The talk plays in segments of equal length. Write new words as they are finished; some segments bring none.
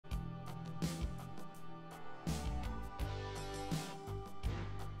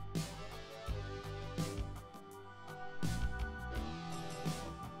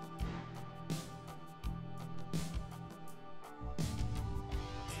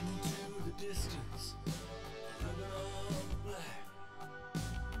distance, a ribbon of black,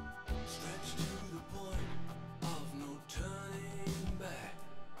 stretched to the point of no turning back.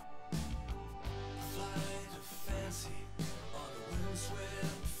 A flight of fancy on a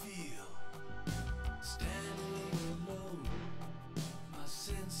windswept field, standing alone, my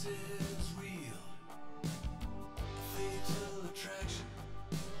senses reel. A fatal attraction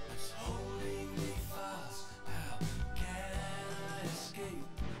that's holding me fast. How can I escape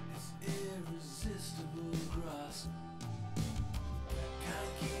this irresistible grasp?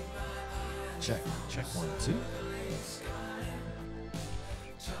 Can't keep my eyes Check 1, 2.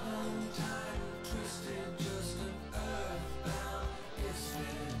 tongue-tied and twisted, just an earthbound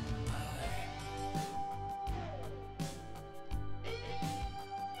misfit eye.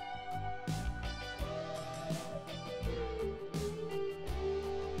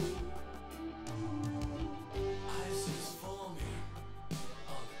 Ice is forming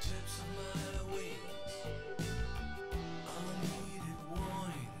on the tips of my wings. Unneeded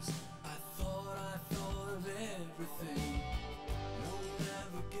warnings, I thought of everything. No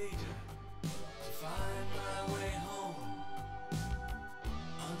navigator to find my way home.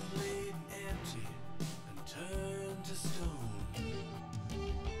 Unladen, empty, and turned to stone.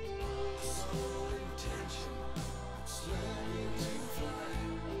 A sole intention, it's learning to fly.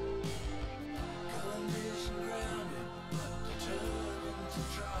 Condition grounded, but determined to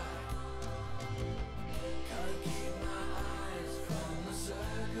try. Can't keep my eyes from the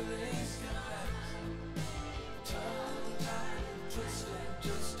circling skies. Tongue-tied and twisted,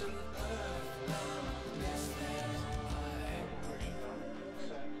 just an earthbound misfit eye.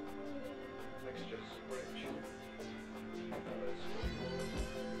 Set. Mixtures rich. Pillars forward.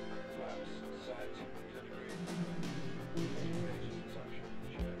 Flaps set to degree. Gauges inception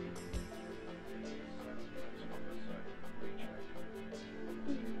check. Set recheck.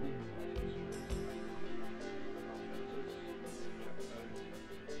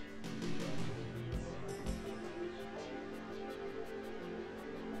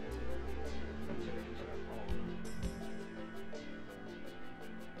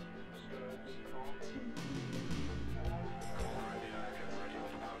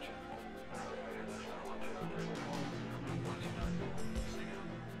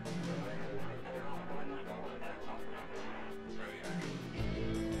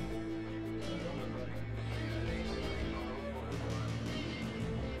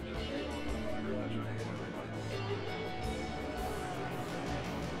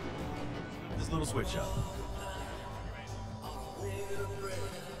 This little switch up.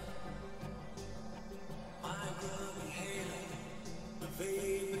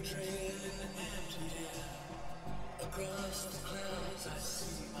 Across the clouds I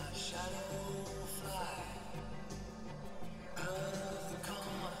see my shadow fly. Out of the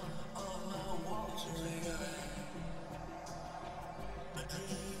corner of my watering eye, I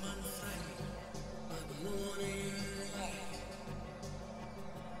dream unfrightened by the morning light.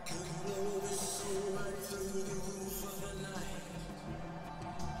 Could blow this soul right through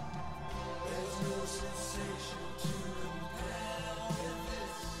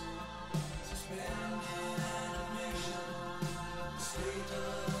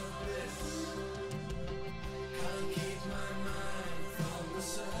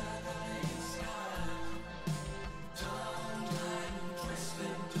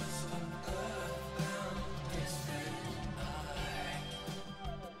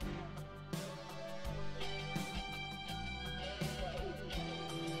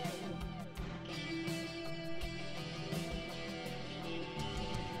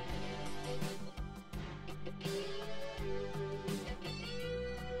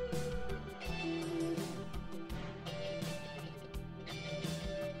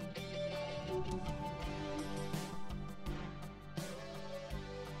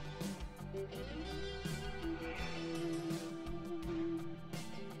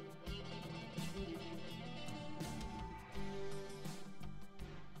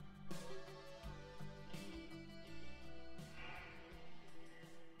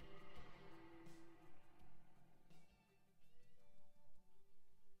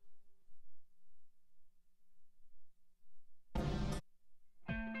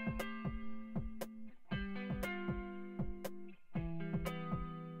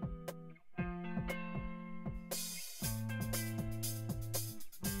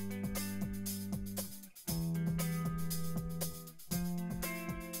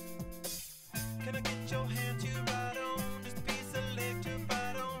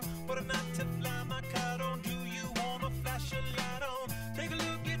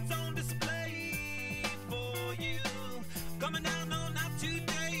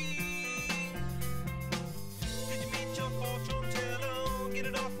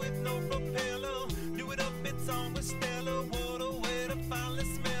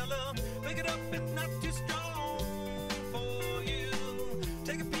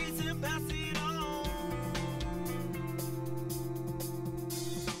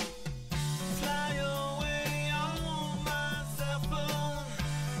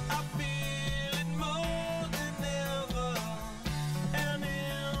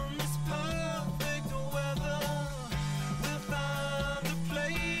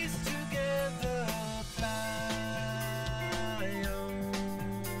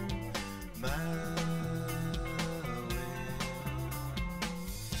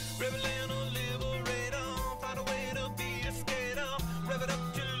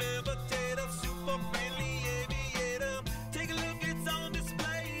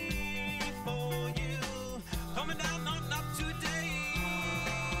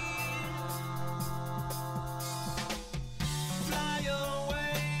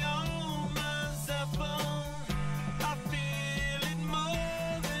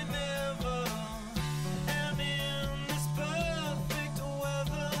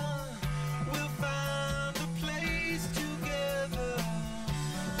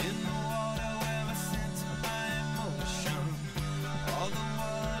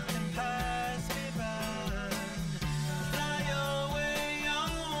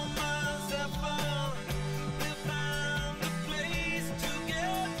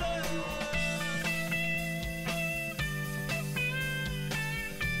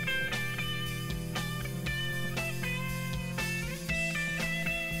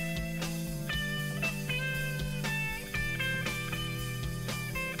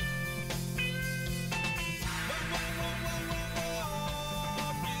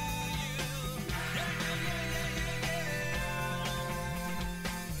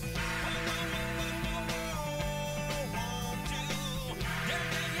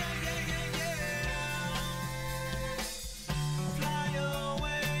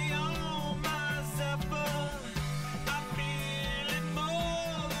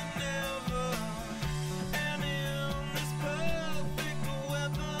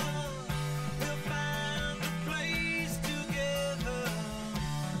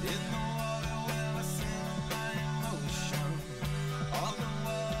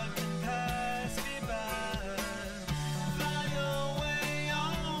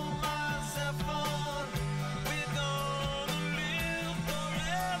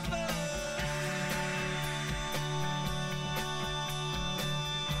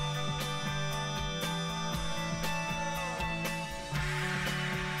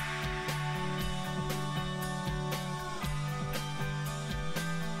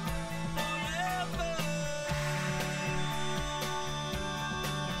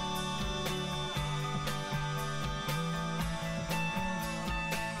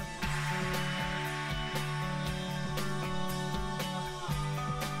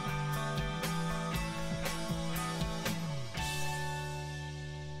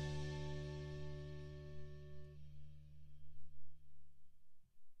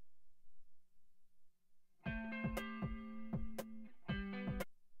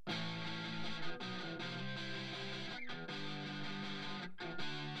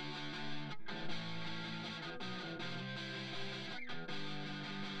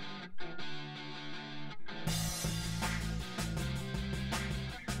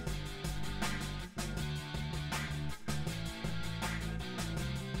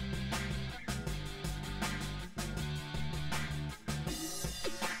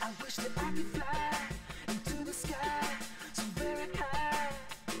that I could fly into the sky so very high,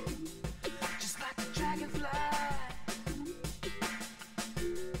 just like a dragonfly.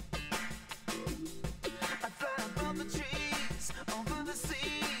 I'd fly above the trees, over the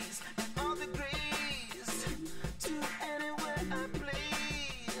seas, and all degrees, to anywhere I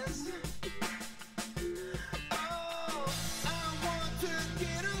please. Oh, I want to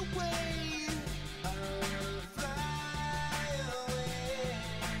get away. I wanna fly away.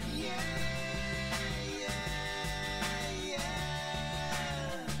 Yeah, yeah, yeah.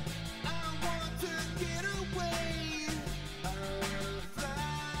 I want to get away. I wanna fly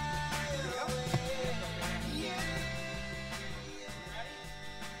away. Yeah, yeah,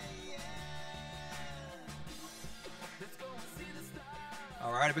 yeah. Let's go and see the stars.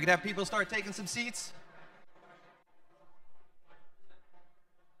 All right, if we could have people start taking some seats.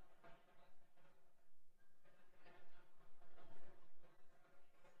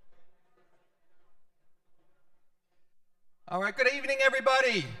 All right, good evening,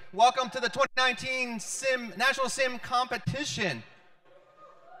 everybody. Welcome to the 2019 National Sim Competition.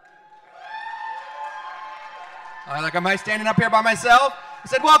 All right, like, am I standing up here by myself? I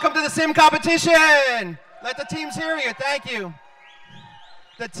said, welcome to the Sim Competition. Let the teams hear you. Thank you.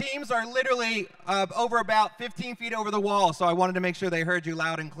 The teams are literally over about 15 feet over the wall, so I wanted to make sure they heard you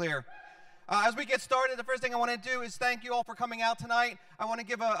loud and clear. As we get started, the first thing I want to do is thank you all for coming out tonight. I want to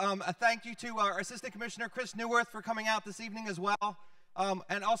give a thank you to our Assistant Commissioner, Chris Neuwirth, for coming out this evening as well.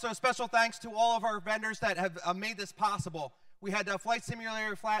 And also a special thanks to all of our vendors that have made this possible. We had Flight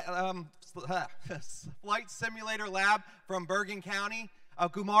Simulator Lab from Bergen County,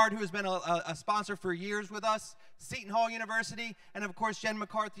 Gumard, who has been a sponsor for years with us, Seton Hall University, and of course Jen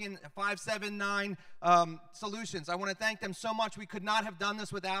McCarthy and 579 Solutions. I want to thank them so much. We could not have done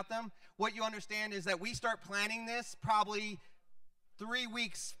this without them. What you understand is that we start planning this probably 3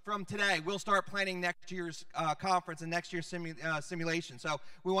 weeks from today. We'll start planning next year's conference and next year's simulation. So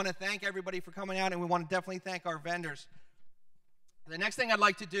we want to thank everybody for coming out, and we want to definitely thank our vendors. The next thing I'd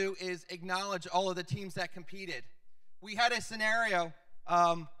like to do is acknowledge all of the teams that competed. We had a scenario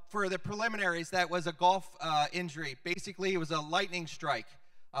for the preliminaries that was a golf injury. Basically, it was a lightning strike.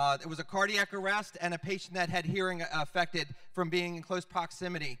 It was a cardiac arrest and a patient that had hearing affected from being in close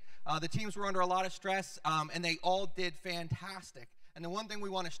proximity. The teams were under a lot of stress, and they all did fantastic. And the one thing we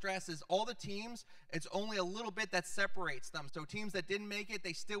want to stress is all the teams, it's only a little bit that separates them. So teams that didn't make it,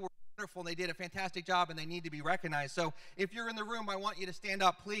 they still were wonderful, and they did a fantastic job, and they need to be recognized. So if you're in the room, I want you to stand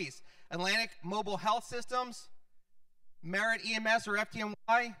up, please. Atlantic Mobile Health Systems, Merit EMS or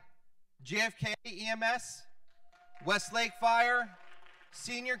FTMY, JFK EMS, Westlake Fire,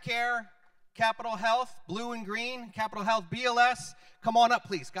 Senior Care, Capital Health, Blue and Green, Capital Health BLS. Come on up,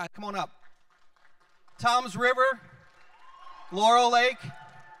 please, guys, come on up. Tom's River, Laurel Lake,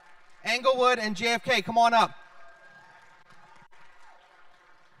 Englewood, and JFK, come on up.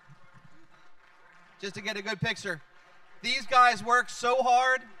 Just to get a good picture. These guys worked so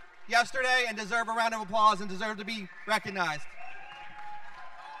hard yesterday and deserve a round of applause and deserve to be recognized.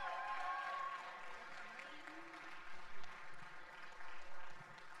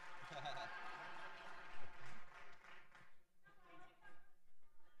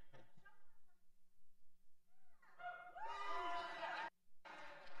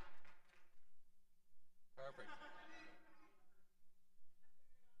 Perfect.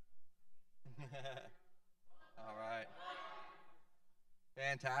 All right.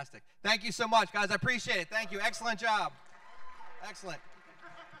 Fantastic. Thank you so much, guys. I appreciate it. Thank you. Excellent job. Excellent.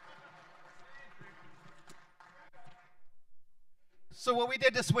 So what we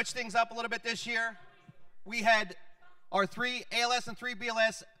did to switch things up a little bit this year, we had our 3 ALS and 3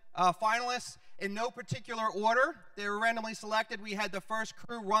 BLS finalists in no particular order. They were randomly selected. We had the first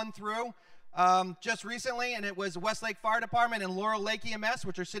crew run through just recently, and it was Westlake Fire Department and Laurel Lake EMS,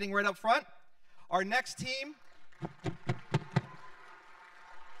 which are sitting right up front. Our next team,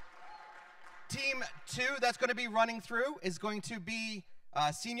 Team 2 that's going to be running through is going to be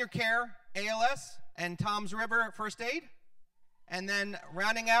Senior Care, ALS, and Tom's River First Aid. And then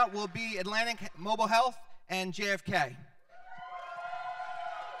rounding out will be Atlantic Mobile Health and JFK.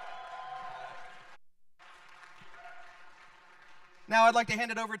 Now I'd like to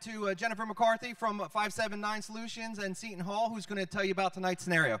hand it over to Jennifer McCarthy from 579 Solutions and Seton Hall, who's going to tell you about tonight's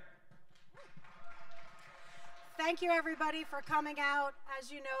scenario. Thank you, everybody, for coming out.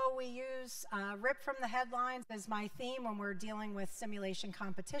 As you know, we use Rip from the Headlines as my theme when we're dealing with simulation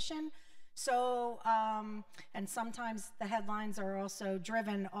competition. So, and sometimes the headlines are also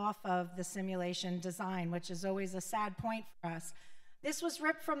driven off of the simulation design, which is always a sad point for us. This was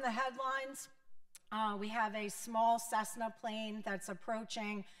ripped from the headlines. We have a small Cessna plane that's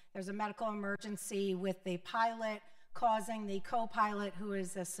approaching. There's a medical emergency with the pilot causing the co-pilot, who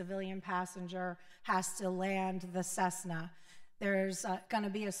is a civilian passenger, has to land the Cessna. There's going to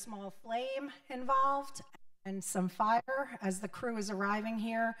be a small flame involved and some fire as the crew is arriving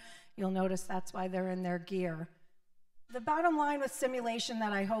here. You'll notice that's why they're in their gear. The bottom line with simulation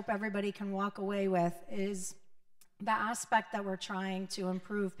that I hope everybody can walk away with is the aspect that we're trying to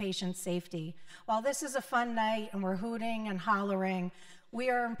improve patient safety. While this is a fun night and we're hooting and hollering, we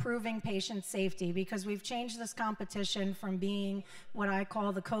are improving patient safety because we've changed this competition from being what I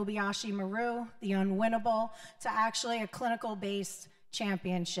call the Kobayashi Maru, the unwinnable, to actually a clinical-based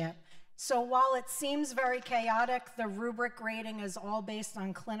championship. So while it seems very chaotic, the rubric grading is all based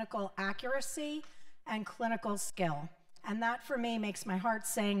on clinical accuracy and clinical skill. And that, for me, makes my heart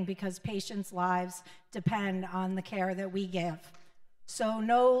sing because patients' lives depend on the care that we give. So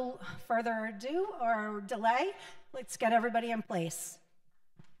no further ado or delay, let's get everybody in place.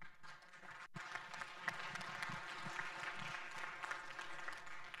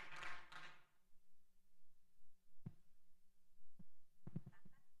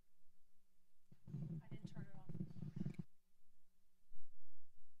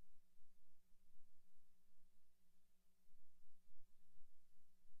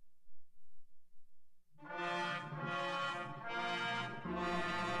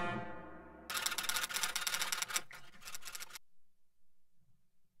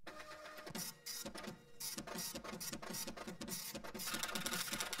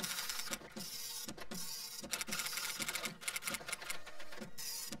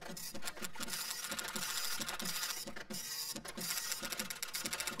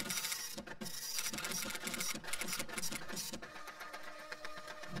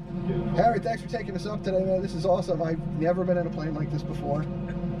 Harry, thanks for taking us up today, man. This is awesome. I've never been in a plane like this before.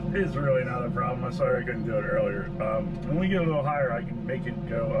 It's really not a problem. I'm sorry I couldn't do it earlier. When we get a little higher, I can make it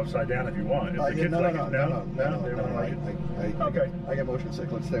go upside down if you want. If the kids like it, no, they won't like it. Okay. I get motion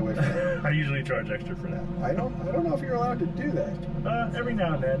sick. Let's stay away from that. I usually charge extra for that. I don't know if you're allowed to do that. Every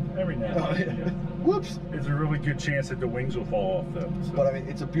now and then. Every now and then. Yeah. Whoops. There's a really good chance that the wings will fall off, though. So. But I mean,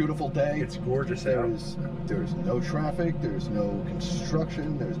 it's a beautiful day. It's gorgeous out. There's no traffic. There's no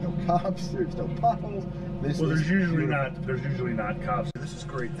construction. There's no cops. There's no potholes. There's usually not cops. This is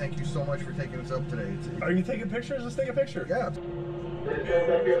great. Thank you so much for taking us up today. Are you taking pictures? Let's take a picture. Yeah.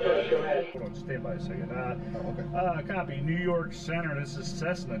 Hold on, stand by a second. Okay. Copy. New York Center. This is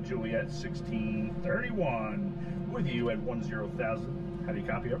Cessna Juliet 1631 with you at 10,000. How do you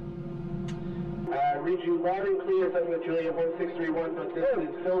copy her? Read you loud and clear, Cessna Juliet 1631, but this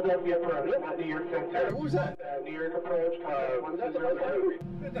is Philadelphia approach, not New York Center. What was that? New York approach,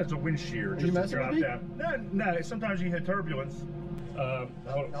 1631. That's a wind shear. Are you messing drop with me? down. No, sometimes you hit turbulence.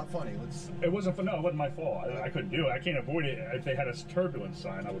 Not funny. It wasn't my fault. I couldn't do it. I can't avoid it. If they had a turbulence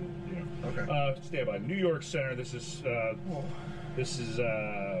sign, I would, Okay. Stand by. New York Center. This is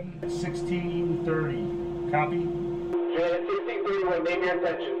 1630. Copy. Juliet 1631. Name your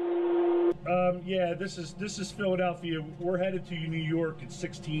intention. Yeah, this is Philadelphia. We're headed to New York at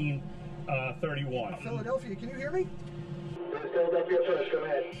 1631. Philadelphia, can you hear me? This is Philadelphia approach. Go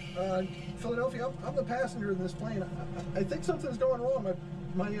ahead. Philadelphia, I'm the passenger in this plane. I think something's going wrong.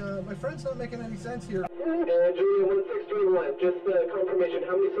 My friend's not making any sense here. Juliet 1631. Just confirmation.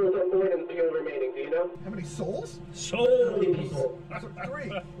 How many souls on board and the people remaining? Do you know? How many souls? Souls. How many people?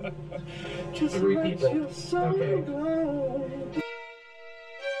 3. Just 3 people. Okay.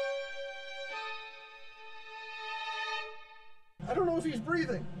 I don't know if he's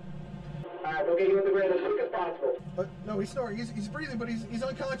breathing. Alright, we'll get you on the ground as quick as possible. No, he's snoring. He's breathing, but he's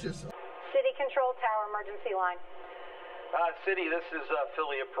unconscious. City Control Tower emergency line. City, this is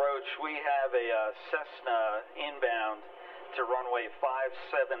Philly Approach. We have a Cessna inbound to runway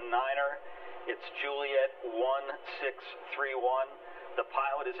 579er. It's Juliet 1631. The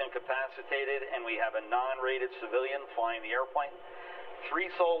pilot is incapacitated, and we have a non-rated civilian flying the airplane. 3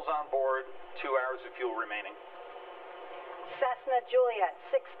 souls on board, 2 hours of fuel remaining. Cessna Juliet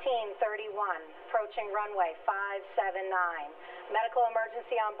 1631, approaching runway 579. Medical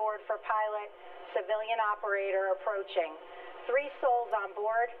emergency on board for pilot, civilian operator approaching. 3 souls on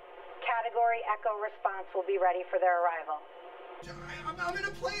board. Category Echo response will be ready for their arrival. I'm in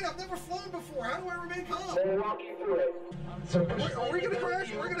a plane. I've never flown before. How do I remain calm? We'll walk you through it. Are we going to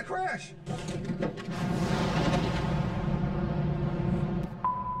crash? We're going to crash.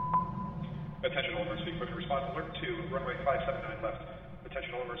 Attention all emergency equipment response alert to runway 579 left.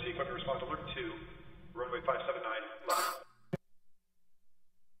 Attention all emergency equipment response alert to runway 579 left.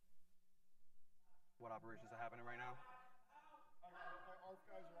 What operations are happening right now? Our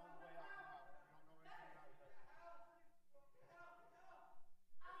guys are on the way out now. We don't know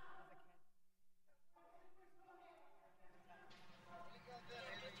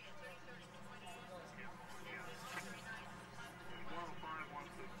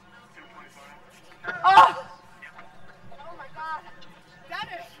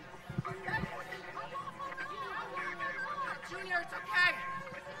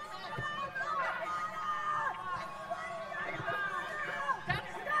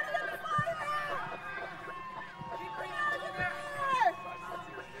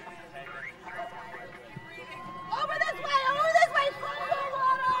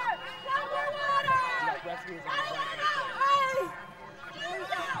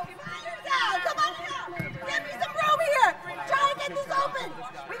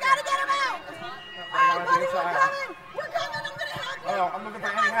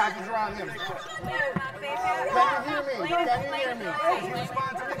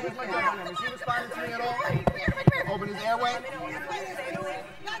Where's my dog? Is he responding to me at all? Open his airway.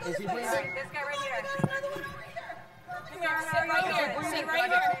 Is he breathing? This guy right here. Sit right here. Sit right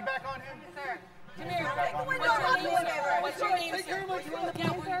here. Feedback on him? Sir. Come here. What's your name, sir?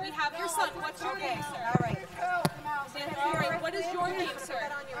 Yeah, we have your son. What's your name, sir? All right. All right. What is your name, sir?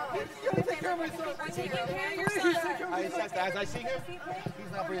 We're taking care of your son. I assess that. As I see him,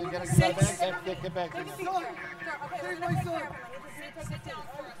 he's not breathing. Get back. Get back. Take a seat, sir. Okay, my son. Sit down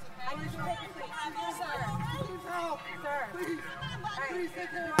for us, okay? I need you to take a seat. Have your son. Sir. Please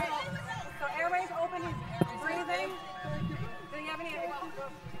take care of him. So airways open, he's breathing. Do you have any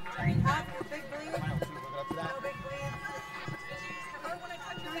big bleed? No big bleed.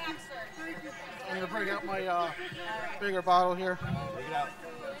 I'm going to bring out my bigger bottle here. Do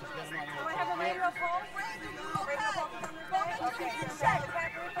I have a radio pulse? Radio pulse on this day? Okay.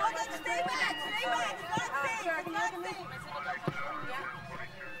 Stay back. Stay back. Sir, can you look at me?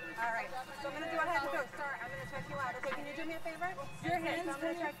 Yeah. All right. So I'm going to do what I have to do. Sir, I'm going to check you out. Okay, can you do me a favor? Your hands. So I'm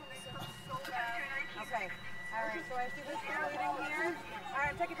going to check. Okay. All right, so I see this bleeding here. All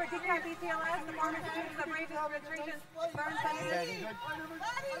right, I'm checking for decap BTLS, the more Massachusetts, the brain filtration, burn sensitive.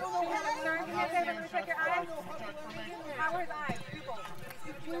 Sir, can you a favor? Let me check your eyes. How are his eyes? Pupil.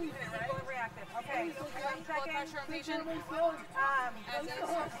 Pupil reactive. Okay. 1 second. Pressure on patient. We're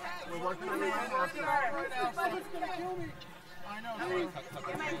working on it. I know.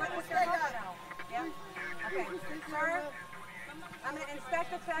 You might work with your heart now. Yeah? Okay. Sir, I'm going to inspect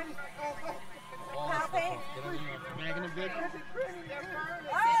the check. Palpate. Bagging him good? I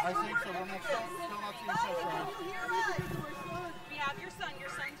think so. We're not still not seeing so far. We have your son. Your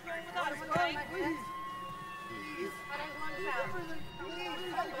son's going with us, okay?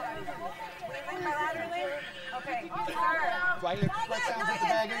 Bilaterally? Okay. Right here. Right sounds with the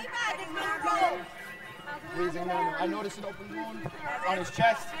bagging. Breathing normal. I noticed an open wound on his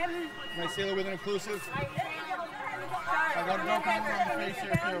chest. My sailor with an occlusive. I got an open wound on the face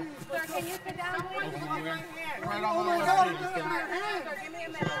here too. Sir, can you sit down, please? Right on the left cheek. Sir, give me a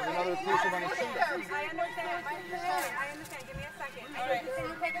minute. Another occlusive on his cheek. I understand. I understand. Give me a second. All right. Can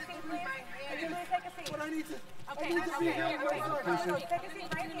you take a seat, please? Can you please take a seat? But I need to. Okay. I need to see him. So take a seat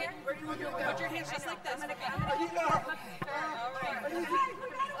right here. Put your hands just like this.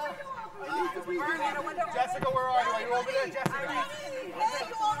 Jessica, where are you? Are you over there, Jessica?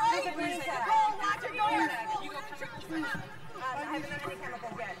 I haven't done any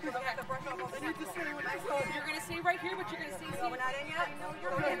chemicals yet. So we have to brush off all the chemicals. You're going to stay right here, but you're going to stay So we're not in yet? Open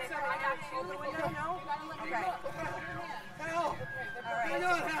the window? No? Okay. Hell. All right. All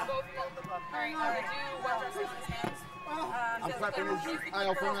right, I'm going to do wet dressing on his hands. I'm prepping his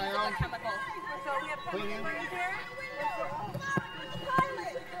IL for my own. Chemical. So we have Cleaning. chemicals here.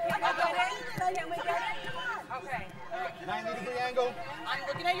 Can we get it? Okay. 90-degree angle. I'm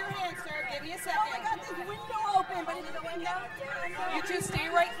looking at your hands, sir. Give me a second. I got this window open, but is the window? You two stay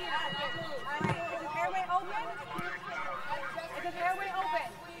right here. Don't move. All right. Is this airway open? Is this airway open?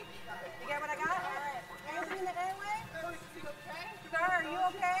 You get what I got? All right. Anything in the airway? Sir, are you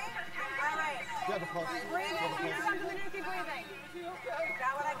okay? All right. Breathing. Can you continuously breathing?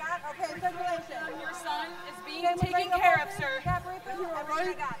 Got what I got? Okay, circulation. Your son is being taken care of, sir. Everything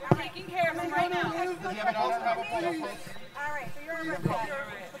I got. We're taking care of him right now. Does he have an ulcer? Have a pulse? All right, so you're a risk.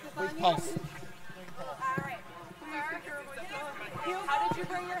 Please pulse. All right. How did you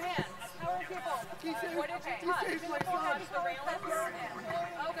bring your hands? How are people? What did you touch? He saved my son.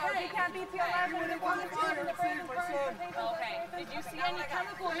 Okay, you can't be TLS when it comes to the brain burn. Okay. Did you see any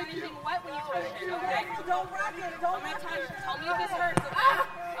chemical or anything wet when you touched it? Okay. Don't rock it. I'm going to touch it. Tell me if this hurts, okay?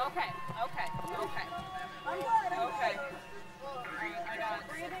 Okay. Okay. Okay. I'm good. Okay. I got it.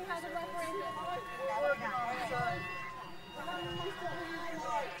 Breathing has a respiration. We're working on it, sir.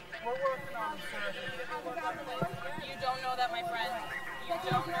 You don't know that, my friend. You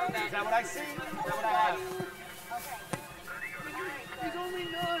don't know that. Is that what I see? Is that what I have? He's only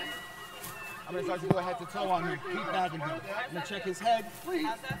 9. I'm going to start to go head to toe on him. Keep bagging him. I'm going to check his head.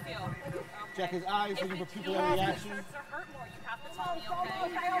 How's that feel? Check his eyes, looking for pupillary reaction. Hurts or hurt more, you have to tell me,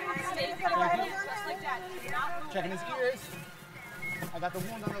 okay? Stay calm, just like that. Do not move. Checking his ears. I got the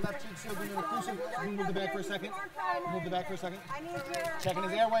wound on the left cheek, still being occlusive. Move the back for a second. Move the back for a second. Checking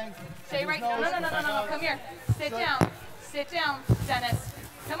his airway. Stay right there. No. Come here. Sit down. Sit down, Dennis.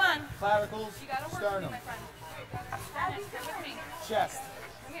 Come on. Clavicles. You gotta work sternum. with me, my friend. Dennis, come with me. Chest.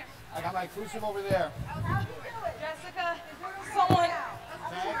 Come here. I got my occlusive over there. Jessica, someone.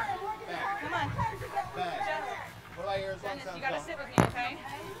 Back. Come on. Back. What do I hear? Dennis, you gotta sit with me, okay?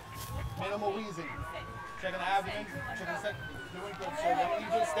 Minimal wheezing. Checking the abdomen. Checking the second. Doing good, sir. Then you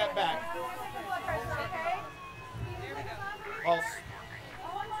just step back. There we go. Pulse.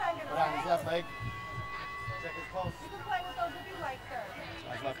 Left leg. Check his pulse. You can play with those if you like, sir.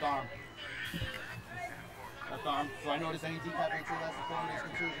 That's left arm. Left arm. So I notice any decapitation, less deformities,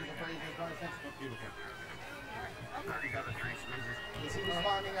 contusions, abrasions, punishments. Beautiful. Is he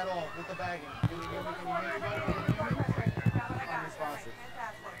responding at all with the bagging? Can you hear me? Can you hear me? Unresponsive.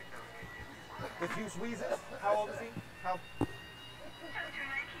 The few squeezes. How old is he? How?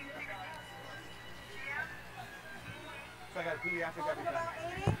 So I got pediatric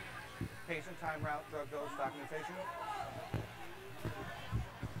everything. Patient, time, route, drug dose, documentation.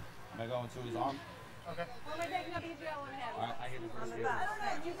 Am I going to his arm? Okay. Am I taking up EGL on him? All right, I hear the first I don't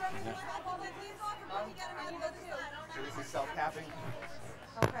know. You grab me the phone, please? So this is self-capping.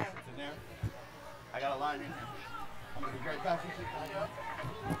 Okay. It's in there. I got a line in here. I'm going to be right back.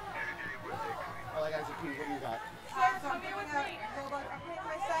 All I got is a key. What do you got? So I'm picking up, hold on, I'm putting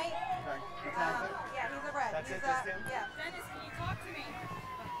my sight. Okay. What's happening? Yeah, he's a red. That's he's it, just him? Yeah. Dennis, can you talk to me?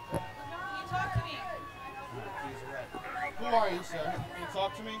 Can you talk to me? He's a red. Who are you, sir? Can you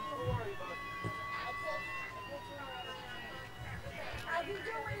talk to me?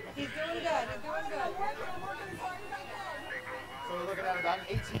 He's doing good. He's doing good. So we're looking at about an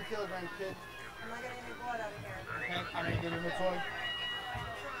 18-kilogram kid. I'm not getting any blood out of here. Okay, I'm going to give him a toy.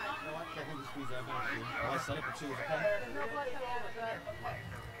 You know what? Check in the squeeze out of you. I'll set up for two, okay? There's no blood coming out of it.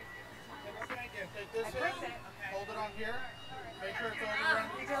 Take this in, hold it on here. Make sure it's over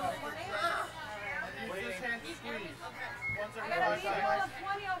around the use this hand to squeeze. Once I every got 5 an EGL seconds. of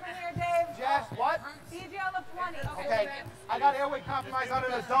 20 over here, Dave. Jess, what? EGL of 20. Okay, I got airway compromise on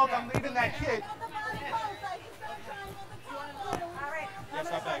an adult. I'm leaving that kid. All right. Yes,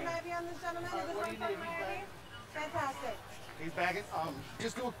 I'm I'm bagging. going to on this gentleman. Is this one from Miami? Fantastic. He's bagging.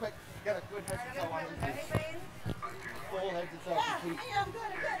 Just do a quick, get a good head to toe on him. Any pain? Full head to toe, complete. I'm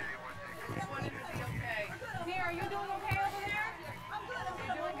good. Here, are you doing okay over there? I'm good.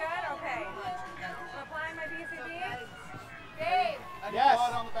 You're doing good? Okay. I'm applying my BCB. Dave. Yes.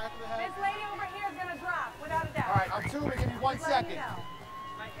 Blood on the back of the head. This lady over here is going to drop, without a doubt. All right, I'm tubing. Give me 1 Just letting second. you know.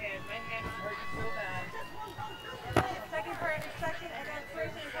 My hand is hurting so bad. Checking for inspection and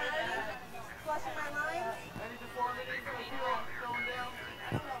aspiration and cavity. Flushing my lines. Any deformities or feel going down?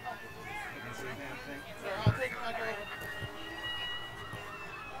 I don't know about this. Sir, I'll take it back over.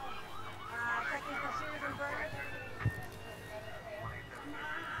 Checking for shears and burns.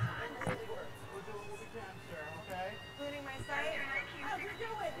 We're doing what we can, sir, okay? Including my sight. How'd you do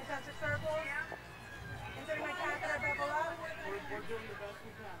it? Concentric circles. Inserting my catheter bevel up. We're doing the best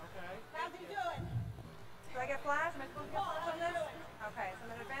we can, okay? How'd you do it? Do I get flash? Am I supposed to get flash on this? Okay, so I'm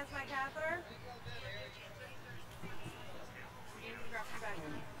going to advance my catheter.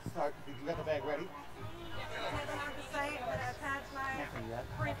 Start. You got the bag ready? Taking off the sight. I'm going to attach my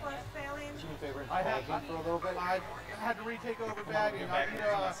pre-flush saline. Do me a favor. I have Bag in for a little bit. I had to retake over bagging. I need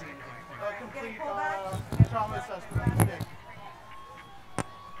a complete trauma assessment. Okay.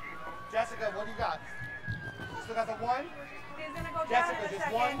 Jessica, what do you got? You still got the one? He's going to go down Jessica, in a just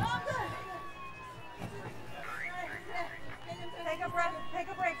second. one? Take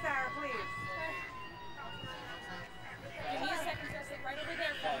a break, Sarah, please. Give me a second to sit right over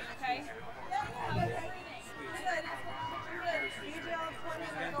there for me, okay? EGL of 20,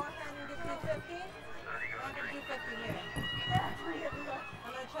 I'm going to go ahead and get 250. I'm going to do 50 here. I'm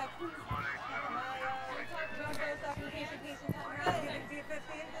going to check my drug dose documentation, patient time, right? Giving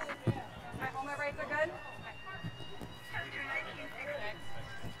D50. All my rates are good?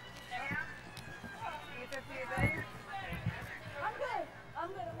 D50 is in. I'm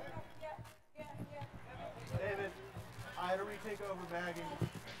good. Yeah. David, I had to retake over bagging,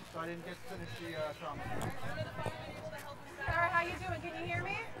 so I didn't get to finish the trauma. Sarah, how you doing? Can you hear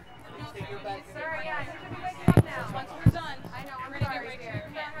me? Take your bag. Sarah, yeah, you should be waking up now. Once we're done, I know, I'm we're gonna sorry, get right dear. to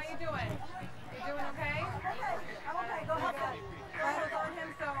your Sarah, how you doing? You doing okay? I'm okay. Go ahead. Vitals on him,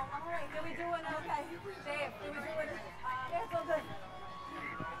 so all right. Did we do it? Okay. Dave, did we do it? Yeah, it's all good.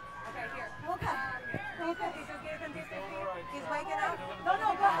 Okay, here. Okay. He just gave him D50. He's waking up. No, go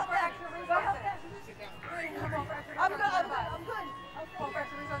help her. Go help her. I'm good.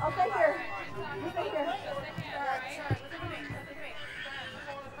 Okay, here. You stay here. Sure. Listen to me.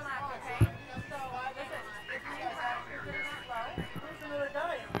 Relax, okay? So, listen. If you are slow,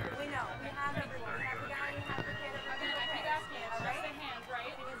 we know. We have everyone. We have the guy, we have the kid, everything's okay. I keep asking, it's just the hands,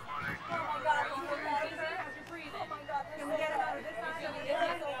 right? Oh my God. Are you breathing? How's your breathing? Oh my God. Can we get him out of this side? Can we get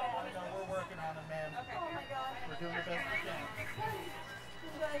him? No, we're working on it, man. Okay. Oh my God. We're doing the best we can.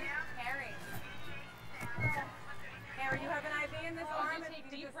 Harry, you have an IV in this arm? You take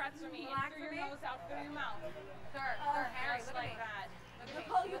deep breaths from me, in relax through for your me? nose, out through your mouth. Sir, Harry, Just look at like me. that.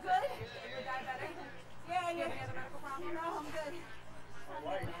 Nicole, you good? You're diabetic? Yeah, you have any other medical problems? No, I'm good.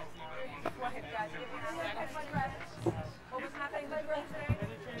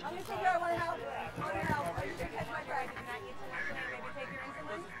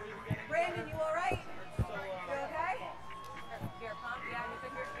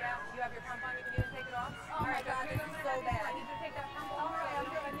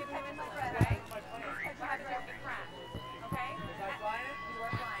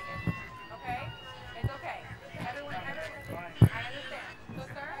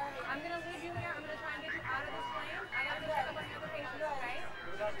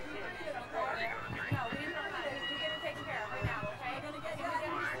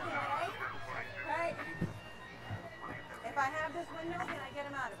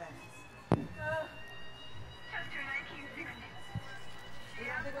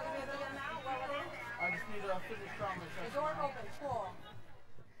 The door open. Cool.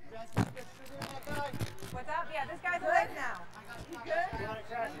 What's up? Yeah, this guy's awake now. You good?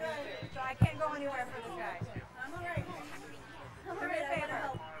 So I can't go anywhere for this guy. I'm alright. Do me a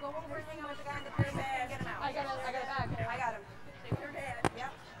favor. Go over and hang out with the guy in the third bed and get him out. I got a bag. I got him. You're bad.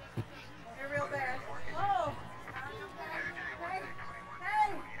 Yep. You're real bad. Oh. Hey.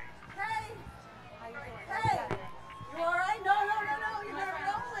 Hey. Hey. How you doing? Hey. You alright? No. You better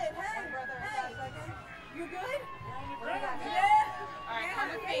roll it. Hey. Hey. You good? Yeah. Alright, come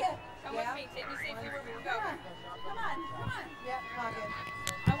with me. Come with me. Take me safely where we go. Come on. Yeah, not good.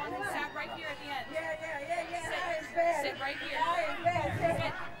 I want him sat right here at the end. Yeah. Sit right here.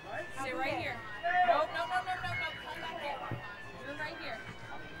 Sit right here. Nope. Come back here. You're right here.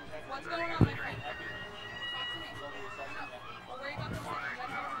 What's going on, my friend? Talk to me. Well, where are you going to sit? You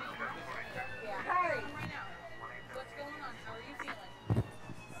gotta talk to me. Yeah. Harry. Come right now. What's going on? How are you feeling?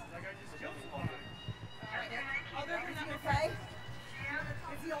 Like I just killed somebody. Other than that, my Okay. friend,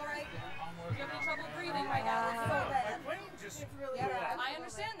 Is he alright? do you have any trouble breathing right now? So bad. Just I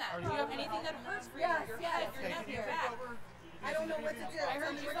understand that. Do you have anything that hurts for you? Your head, your neck, your back? I don't know what to do. I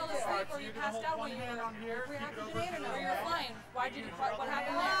heard you fell asleep or you passed out when you were flying. What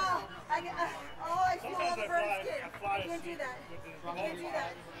happened there? I feel all the burn skin. I can't do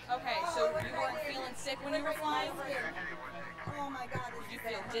that. Okay, so you weren't feeling sick when you were flying? Oh my God. Did you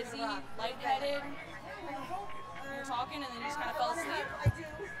feel dizzy, lightheaded? You were talking and then you just kind of fell asleep? I do,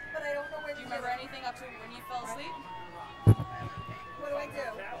 but I don't know where to Do you remember anything up to when you fell asleep? What do I do?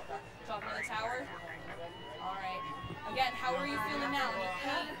 Talking to the tower? All right. Again, how are you feeling now? Any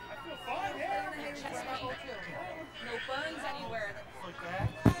pain? Chest pain? No burns anywhere?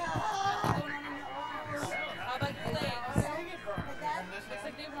 How about your legs? Looks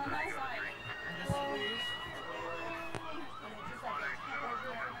like they were on that side.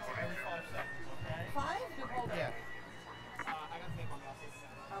 Five? Yeah.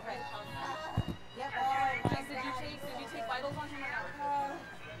 Okay. Did you take vitals on him or not?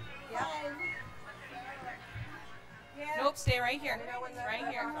 Yeah. Nope, stay right here. Right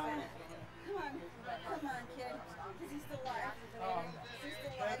here. Come on, kid. Is he still alive?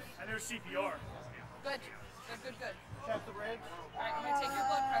 And there's CPR. Good. Check the ribs. All right, I'm going to take your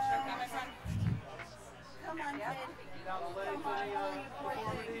blood pressure, okay, my friend? Come on, kid. Down the legs, any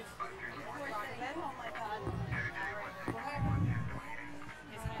deformities? Oh my God.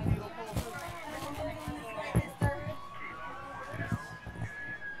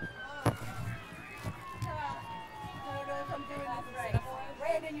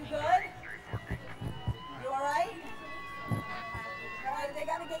 Brandon, you good? You alright? Alright, they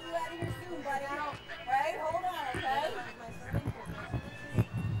gotta get you out of here soon, buddy. Right? Hold on, okay?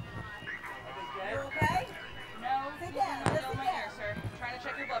 You okay? No. Sit down. Just sit My down. hair, sir. I'm trying to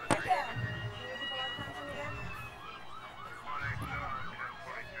check your blood Sit pressure. down.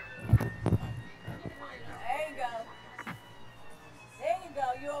 There you go. There you go.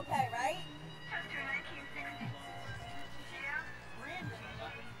 You okay, right?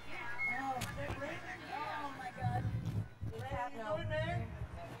 Oh my God. No.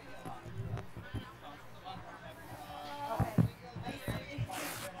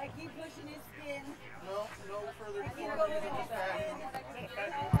 I keep pushing his skin. No further I keep going with his skin.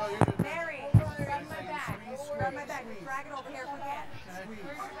 No, you're good. Mary, grab my back. Grab my back. Drag it over here if you can.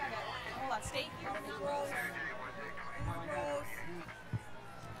 Where's your bag at? Hold on, stay here. Gross.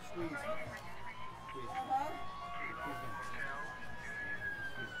 Squeeze.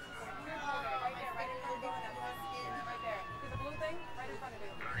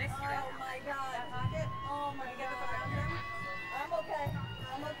 Oh my God. Oh my God. I'm okay.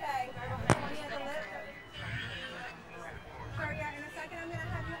 Money at the lip. Sorry, yeah, in a second I'm going to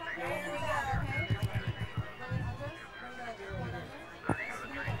have you walk there. There we go. Okay?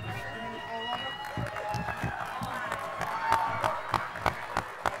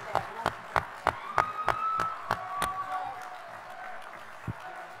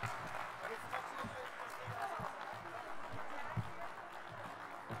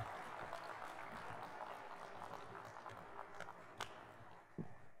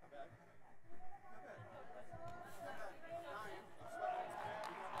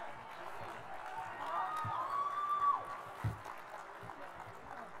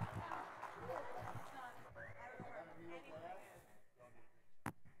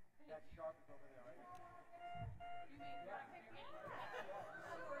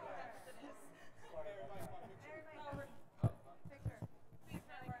 Bring it under.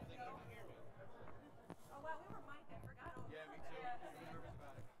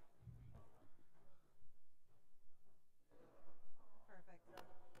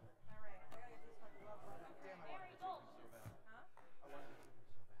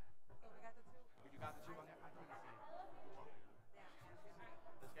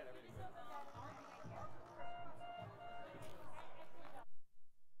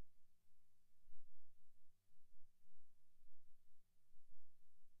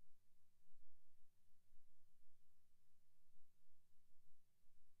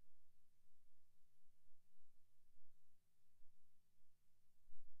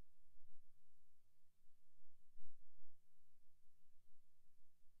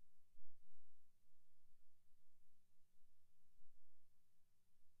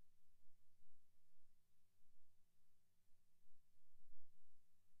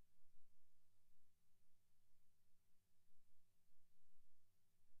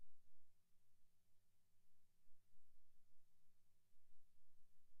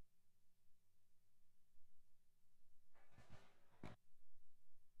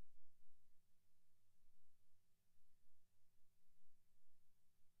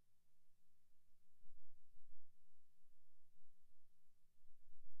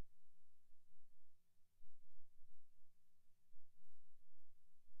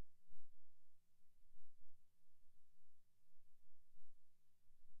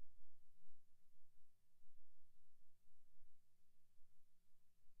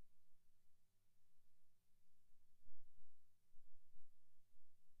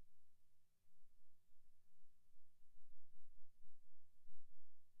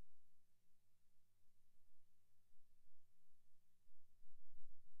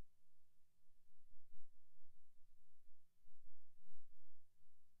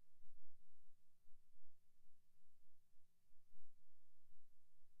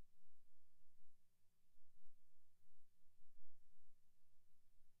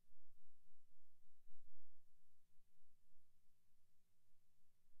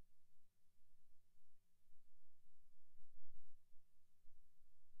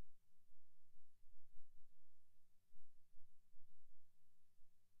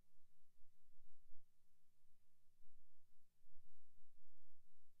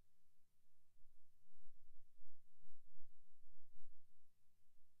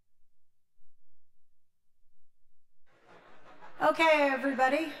 Okay,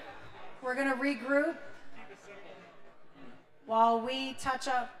 everybody, we're gonna regroup while we touch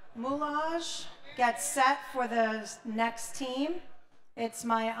up moulage, get set for the next team. It's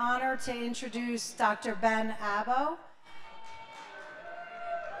my honor to introduce Dr. Ben Abbo.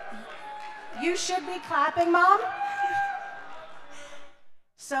 You should be clapping, Mom.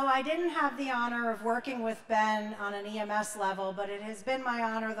 So I didn't have the honor of working with Ben on an EMS level, but it has been my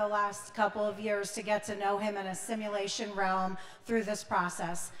honor the last couple of years to get to know him in a simulation realm through this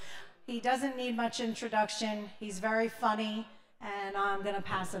process. He doesn't need much introduction. He's very funny, and I'm going to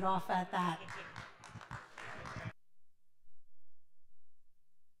pass it off at that.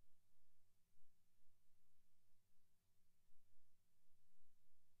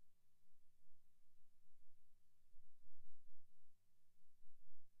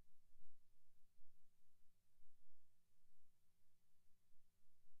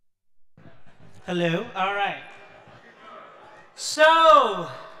 Hello. All right. So,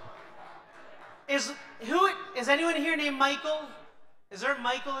 is anyone here named Michael? Is there a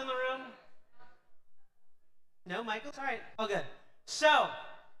Michael in the room? No Michaels? All right. Oh, good. So,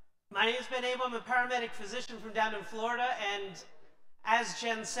 my name is Ben Abbo. I'm a paramedic physician from down in Florida, and as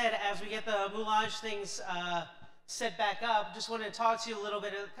Jen said, as we get the moulage things set back up, just wanted to talk to you a little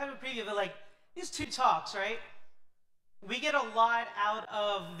bit, kind of a preview of like these two talks, right? We get a lot out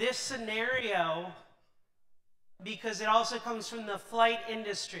of this scenario because it also comes from the flight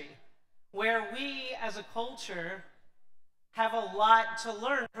industry, where we as a culture have a lot to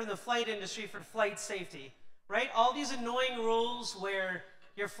learn from the flight industry for flight safety, right? All these annoying rules where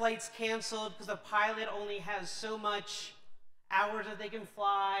your flight's canceled because the pilot only has so much hours that they can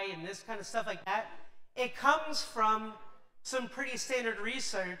fly and this kind of stuff like that. It comes from some pretty standard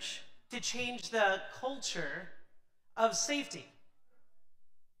research to change the culture of safety.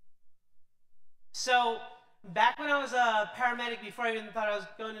 So back when I was a paramedic, before I even thought I was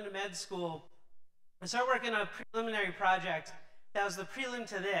going into med school, I started working on a preliminary project that was the prelim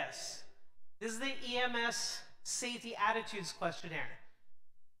to this. This is the EMS Safety Attitudes Questionnaire.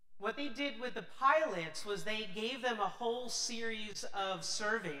 What they did with the pilots was they gave them a whole series of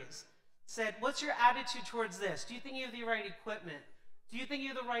surveys. Said, what's your attitude towards this? Do you think you have the right equipment? Do you think you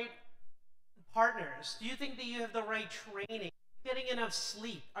have the right partners? Do you think that you have the right training? Are you getting enough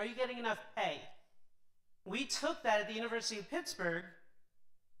sleep? Are you getting enough pay? We took that at the University of Pittsburgh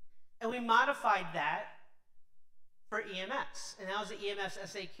and we modified that for EMS, and that was the EMS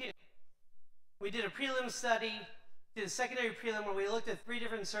SAQ. We did a prelim study, did a secondary prelim where we looked at 3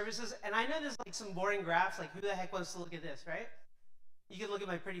 different services, and I know there's like some boring graphs, like who the heck wants to look at this, right? You can look at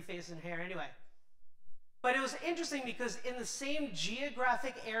my pretty face and hair anyway. But it was interesting because in the same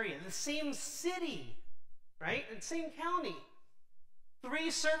geographic area, the same city, right, and same county, 3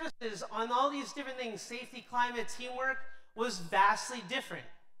 services on all these different things, safety, climate, teamwork, was vastly different.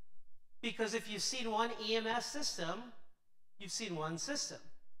 Because if you've seen one EMS system, you've seen one system.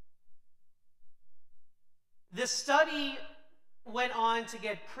 This study went on to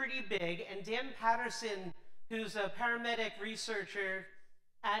get pretty big, and Dan Patterson, who's a paramedic researcher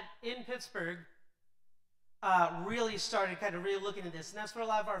in Pittsburgh, really started kind of really looking at this, and that's where a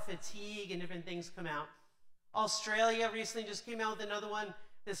lot of our fatigue and different things come out. Australia recently just came out with another one,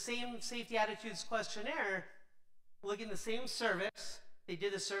 the same safety attitudes questionnaire, looking at the same service. They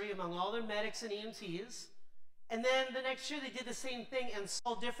did a survey among all their medics and EMTs, and then the next year they did the same thing and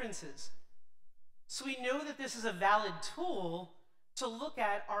saw differences. So we know that this is a valid tool to look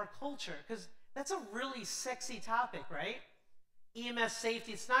at our culture, because that's a really sexy topic, right? EMS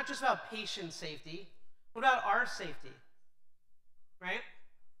safety, it's not just about patient safety. What about our safety, right?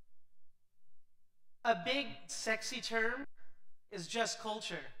 A big sexy term is just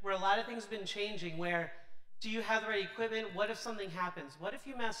culture, where a lot of things have been changing, where do you have the right equipment? What if something happens? What if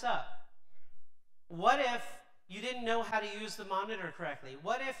you mess up? What if you didn't know how to use the monitor correctly?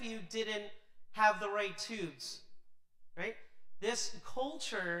 What if you didn't have the right tubes, right? This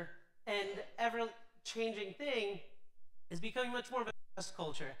culture and ever-changing thing is becoming much more of a just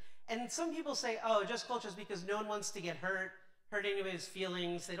culture. And some people say, oh, just culture is because no one wants to get hurt anybody's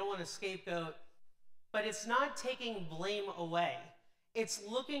feelings, they don't want to scapegoat. But it's not taking blame away. It's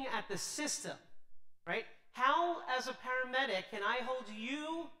looking at the system, right? How, as a paramedic, can I hold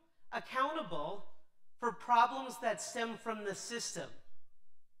you accountable for problems that stem from the system,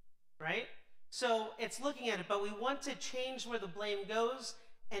 right? So it's looking at it, but we want to change where the blame goes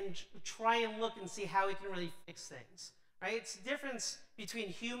and try and look and see how we can really fix things, right? It's the difference between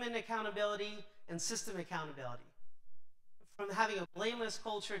human accountability and system accountability. From having a blameless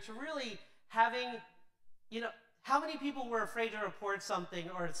culture to really having, you know, how many people were afraid to report something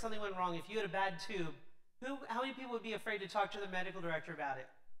or something went wrong? If you had a bad tube, How many people would be afraid to talk to the medical director about it?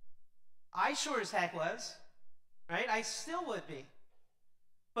 I sure as heck was, right? I still would be.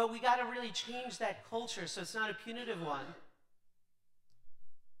 But we got to really change that culture so it's not a punitive one.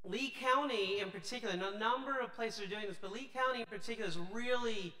 Lee County in particular, and a number of places are doing this, but Lee County in particular has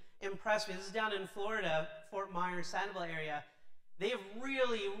really impressed me. This is down in Florida, Fort Myers, Sanibel area. They have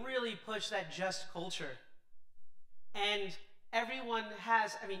really, really pushed that just culture. And everyone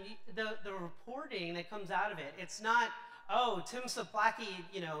has, I mean, the reporting that comes out of it, it's not, oh, Tim Saplaki,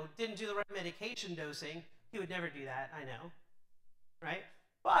 didn't do the right medication dosing. He would never do that, I know, right?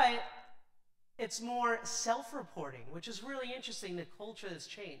 But it's more self-reporting, which is really interesting, the culture that's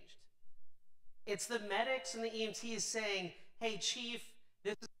changed. It's the medics and the EMTs saying, hey, chief,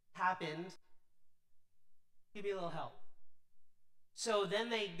 this happened. Give me a little help. So then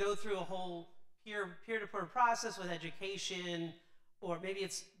they go through a whole peer-to-peer process with education, or maybe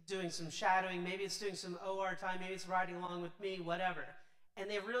it's doing some shadowing, maybe it's doing some OR time, maybe it's riding along with me, whatever. And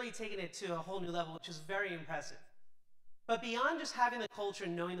they've really taken it to a whole new level, which is very impressive. But beyond just having the culture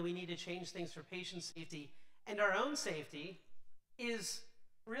and knowing that we need to change things for patient safety and our own safety is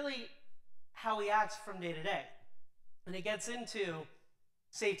really how we act from day to day. And it gets into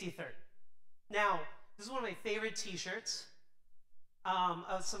safety third. Now, this is one of my favorite t-shirts.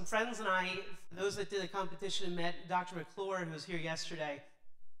 Some friends and I, those that did the competition, met Dr. McClure, who was here yesterday.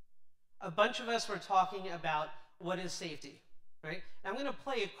 A bunch of us were talking about what is safety, right? And I'm going to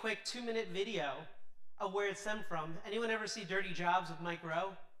play a quick 2-minute video of where it stemmed from. Anyone ever see Dirty Jobs with Mike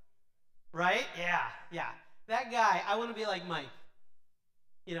Rowe? Right? Yeah. That guy, I want to be like Mike.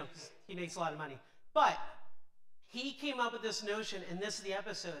 'Cause he makes a lot of money. But he came up with this notion, and this is the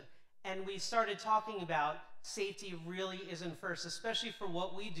episode, and we started talking about safety really isn't first, especially for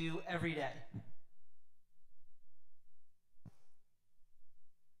what we do every day.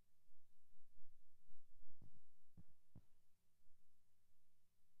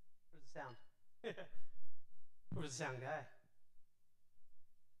 Where's the sound? Where's the sound guy?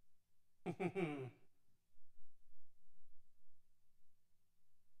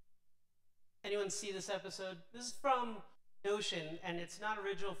 Anyone see this episode? This is from Notion, and it's not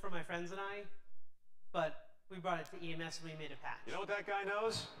original for my friends and I, but we brought it to EMS and we made a patch. You know what that guy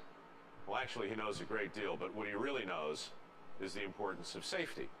knows? Well, actually, he knows a great deal, but what he really knows is the importance of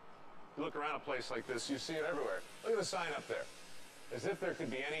safety. You look around a place like this, you see it everywhere. Look at the sign up there. As if there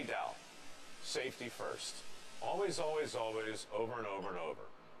could be any doubt. Safety first. Always, always, always, over and over and over.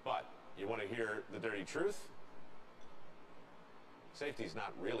 But you want to hear the dirty truth? Safety's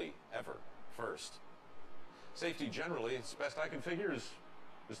not really ever first. Safety generally, as best I can figure, is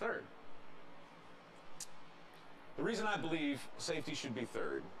third. The reason I believe safety should be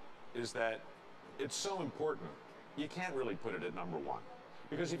third is that it's so important, you can't really put it at number one.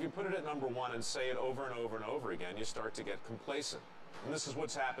 Because if you put it at number one and say it over and over and over again, you start to get complacent. And this is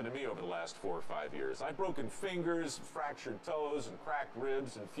what's happened to me over the last 4 or 5 years. I've broken fingers, fractured toes, and cracked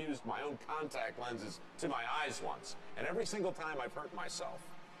ribs, and fused my own contact lenses to my eyes once. And every single time I've hurt myself,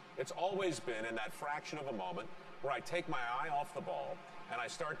 it's always been in that fraction of a moment where I take my eye off the ball and I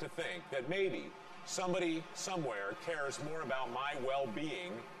start to think that maybe somebody somewhere cares more about my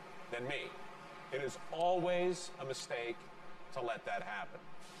well-being than me. It is always a mistake to let that happen.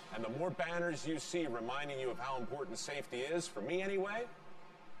 And the more banners you see reminding you of how important safety is, for me anyway,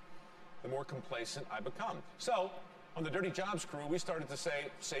 the more complacent I become. So, on the Dirty Jobs crew, we started to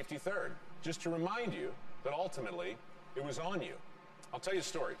say safety third, just to remind you that ultimately it was on you. I'll tell you a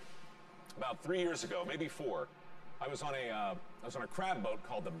story. About 3 years ago, maybe 4, I was on a crab boat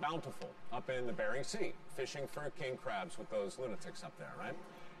called the Bountiful up in the Bering Sea, fishing for king crabs with those lunatics up there, right?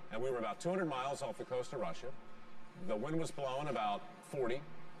 And we were about 200 miles off the coast of Russia. The wind was blowing about 40.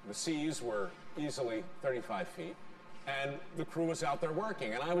 The seas were easily 35 feet. And the crew was out there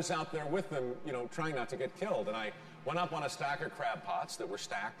working. And I was out there with them, trying not to get killed. And I went up on a stack of crab pots that were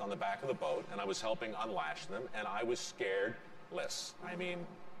stacked on the back of the boat, and I was helping unlash them, and I was scared-less. I mean,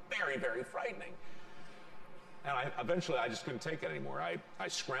 very, very frightening. And eventually I just couldn't take it anymore. I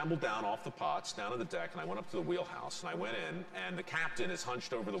scrambled down off the pots, down to the deck, and I went up to the wheelhouse, and I went in, and the captain is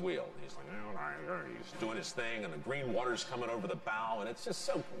hunched over the wheel. He's like, he's doing his thing, and the green water's coming over the bow, and it's just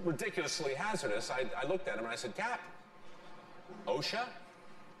so ridiculously hazardous. I looked at him, and I said, Cap, OSHA?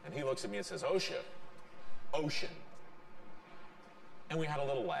 And he looks at me and says, OSHA? Ocean. And we had a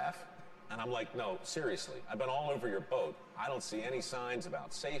little laugh. And I'm like, no, seriously, I've been all over your boat. I don't see any signs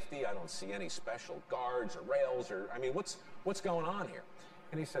about safety. I don't see any special guards or rails what's going on here?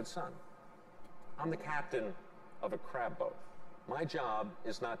 And he said, son, I'm the captain of a crab boat. My job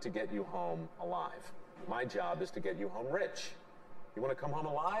is not to get you home alive. My job is to get you home rich. You want to come home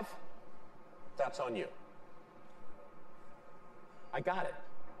alive? That's on you. I got it.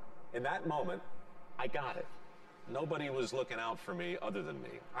 In that moment, I got it. Nobody was looking out for me other than me.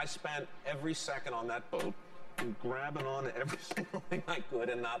 I spent every second on that boat grabbing on to every single thing I could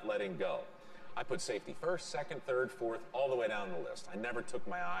and not letting go. I put safety first, second, third, fourth, all the way down the list. I never took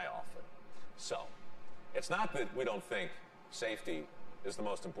my eye off it. So, it's not that we don't think safety is the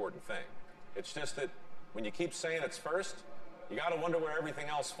most important thing. It's just that when you keep saying it's first, you got to wonder where everything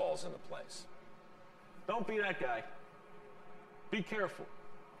else falls into place. Don't be that guy. Be careful.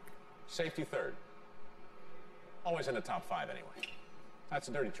 Safety third. Always in the top 5 anyway. That's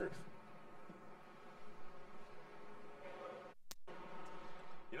the dirty truth.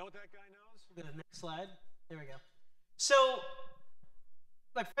 You know what that guy knows? We'll go to the next slide. There we go. So,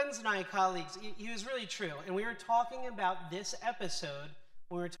 my friends and I, colleagues, he was really true. And we were talking about this episode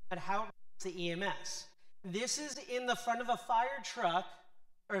when we were talking about how it relates to EMS. This is in the front of a fire truck,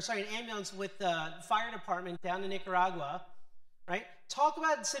 or sorry, an ambulance with the fire department down in Nicaragua, right? Talk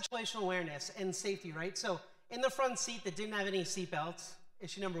about situational awareness and safety, right? So, in the front seat that didn't have any seatbelts,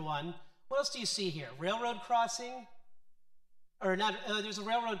 issue number 1. What else do you see here? Railroad crossing, or not, there's a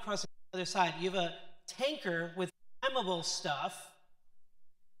railroad crossing on the other side. You have a tanker with flammable stuff.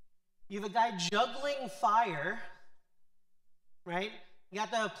 You have a guy juggling fire, right? You got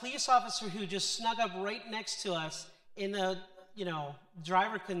the police officer who just snuck up right next to us in the,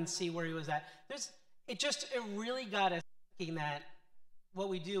 driver couldn't see where he was at. It really got us thinking that what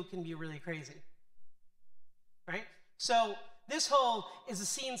we do can be really crazy, right? So this whole is the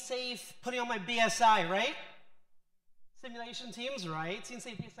scene safe, putting on my BSI, right? Simulation teams, right? Scene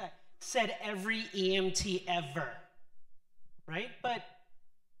safe BSI. Said every EMT ever, right? But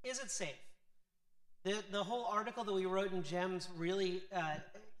is it safe? The whole article that we wrote in GEMS really,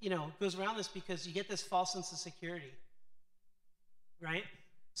 goes around this because you get this false sense of security, right?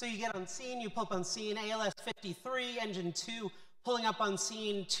 So you get on scene, you pull up on scene, ALS 53, engine 2, pulling up on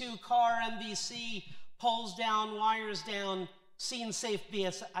scene, 2-car MVC, poles down, wires down, scene safe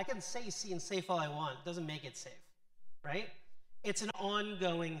BS. I can say scene safe all I want. It doesn't make it safe, right? It's an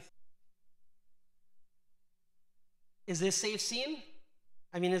ongoing thing. Is this safe scene?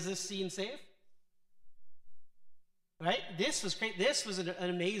 Is this scene safe? Right? This was great. This was an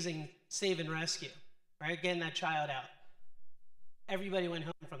amazing save and rescue, right? Getting that child out. Everybody went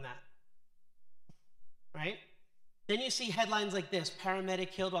home from that, right? Then you see headlines like this: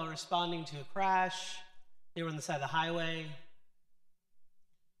 paramedic killed while responding to a crash. They were on the side of the highway.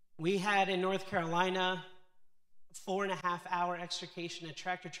 We had in North Carolina, a 4.5-hour extrication. A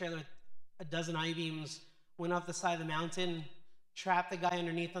tractor trailer with a dozen I-beams went off the side of the mountain, trapped the guy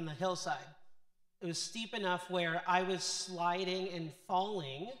underneath on the hillside. It was steep enough where I was sliding and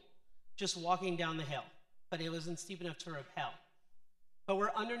falling, just walking down the hill, but it wasn't steep enough to rappel. But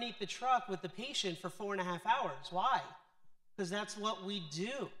we're underneath the truck with the patient for 4.5 hours. Why? Because that's what we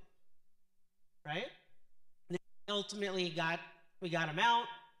do, right? And ultimately, we got him out.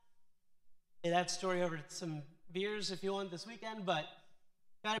 That story over some beers if you want this weekend, but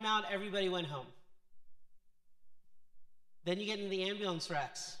got him out. Everybody went home. Then you get into the ambulance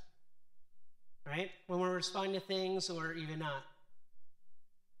wrecks, right? When we're responding to things or even not.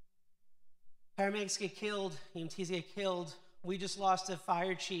 Paramedics get killed, EMTs get killed. We just lost a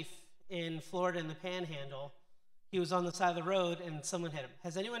fire chief in Florida in the Panhandle. He was on the side of the road and someone hit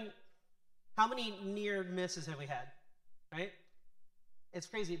him. How many near misses have we had, right? It's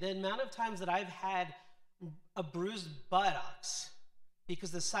crazy. The amount of times that I've had a bruised buttocks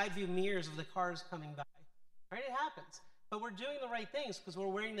because the side view mirrors of the cars coming by, right? It happens. But we're doing the right things because we're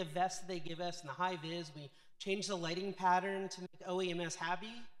wearing the vest that they give us and the high vis. We changed the lighting pattern to make OEMS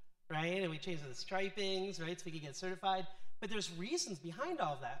happy, right? And we changed the stripings, right? So we could get certified. But there's reasons behind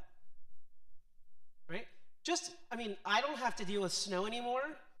all of that, right? I don't have to deal with snow anymore,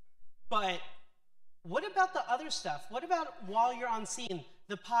 but what about the other stuff? What about while you're on scene,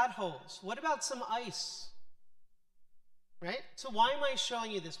 the potholes? What about some ice, right? So why am I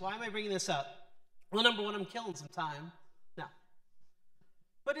showing you this? Why am I bringing this up? Well, number one, I'm killing some time. No.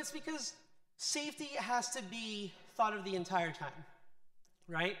 But it's because safety has to be thought of the entire time,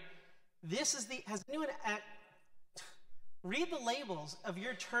 right? Has anyone read the labels of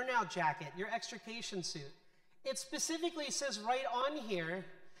your turnout jacket, your extrication suit. It specifically says right on here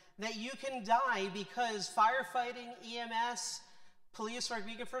that you can die because firefighting, EMS, police work,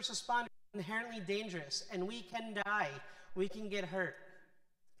 being a first responder is inherently dangerous, and we can die. We can get hurt.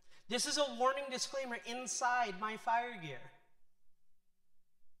 This is a warning disclaimer inside my fire gear.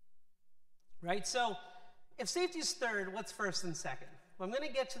 Right? So, if safety is third, what's first and second? Well, I'm going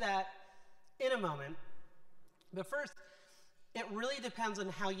to get to that in a moment. But first, it really depends on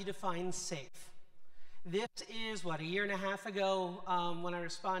how you define safe. This is, what, a year and a half ago when I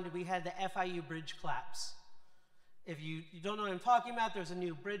responded, we had the FIU bridge collapse. If you don't know what I'm talking about, there's a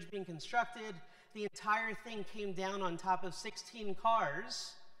new bridge being constructed. The entire thing came down on top of 16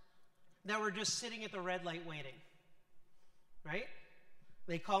 cars that were just sitting at the red light waiting, right?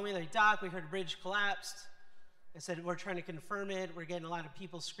 They called me, like, Doc, we heard a bridge collapsed. I said, we're trying to confirm it. We're getting a lot of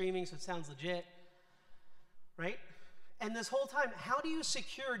people screaming, so it sounds legit, right? And this whole time, how do you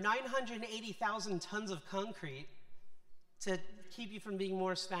secure 980,000 tons of concrete to keep you from being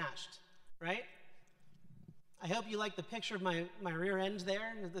more smashed, right? I hope you like the picture of my rear end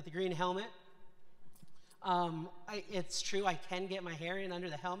there with the green helmet. It's true, I can get my hair in under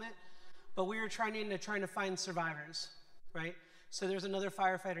the helmet, but we were trying to find survivors, right? So there's another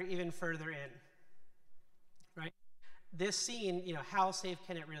firefighter even further in, right? This scene, you know, how safe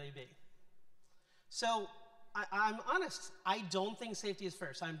can it really be? So I'm honest, I don't think safety is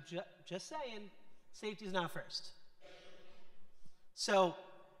first. I'm just saying, safety is not first. So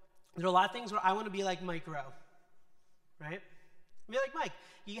there are a lot of things where I want to be like Mike Rowe, right? Be like, Mike,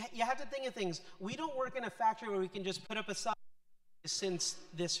 you have to think of things. We don't work in a factory where we can just put up a sign since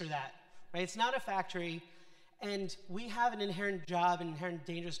this or that, right? It's not a factory, and we have an inherent job, an inherent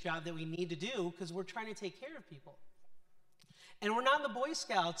dangerous job that we need to do because we're trying to take care of people. And we're not in the Boy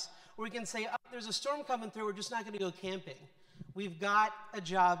Scouts where we can say, oh, there's a storm coming through, we're just not going to go camping. We've got a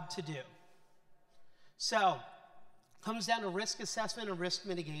job to do. So, it comes down to risk assessment and risk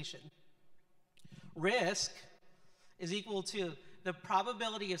mitigation. Risk is equal to the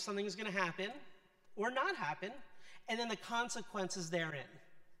probability if something is going to happen or not happen, and then the consequences therein,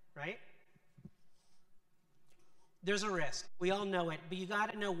 right? There's a risk. We all know it, but you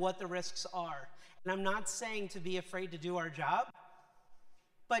got to know what the risks are. And I'm not saying to be afraid to do our job,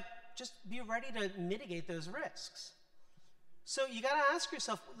 but just be ready to mitigate those risks. So you got to ask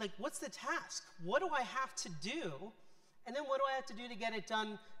yourself, like, what's the task? What do I have to do? And then what do I have to do to get it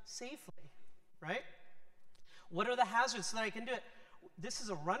done safely, right? What are the hazards so that I can do it? This is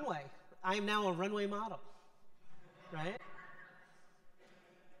a runway. I am now a runway model, right?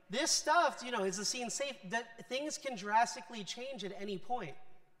 This stuff, you know, is the scene safe? That things can drastically change at any point,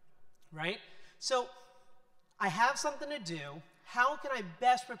 right? So I have something to do. How can I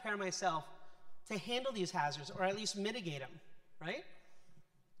best prepare myself to handle these hazards, or at least mitigate them, right?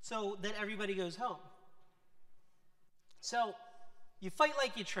 So that everybody goes home. So you fight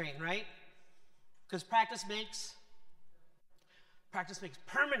like you train, right? Because practice makes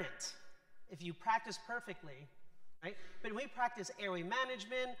permanent if you practice perfectly, right? But we practice airway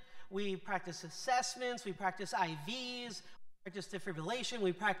management, we practice assessments, we practice IVs, we practice defibrillation,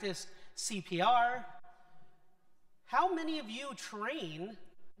 we practice CPR. How many of you train,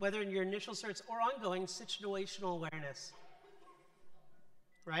 whether in your initial certs or ongoing, situational awareness,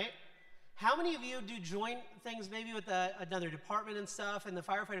 right? How many of you do joint things maybe with another department and stuff, and the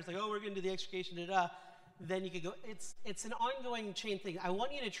firefighter's like, oh, we're going to do the extrication, da-da. Then you could go, it's an ongoing chain thing. I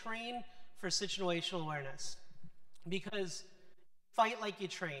want you to train for situational awareness because fight like you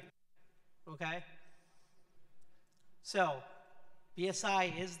train, okay? So,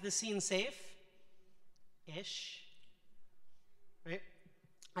 BSI, is the scene safe? Ish, right?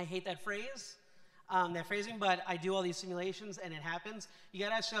 I hate that phrase, that phrasing, but I do all these simulations and it happens. You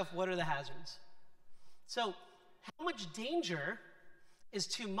gotta ask yourself, what are the hazards? So, how much danger is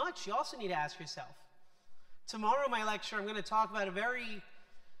too much? You also need to ask yourself. Tomorrow in my lecture, I'm gonna talk about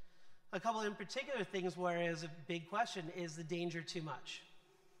a couple in particular things whereas a big question is the danger too much,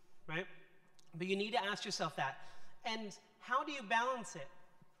 right? But you need to ask yourself that. And how do you balance it,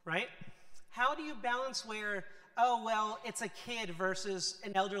 right? How do you balance where, oh, well, it's a kid versus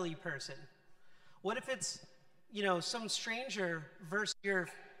an elderly person? What if it's, you know, some stranger versus your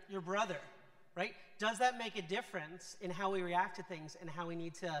brother, right? Does that make a difference in how we react to things and how we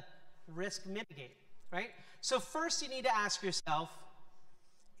need to risk mitigate, right? So first you need to ask yourself,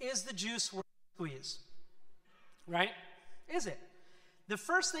 is the juice worth the squeeze, right? Is it? The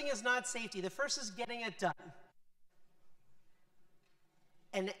first thing is not safety. The first is getting it done.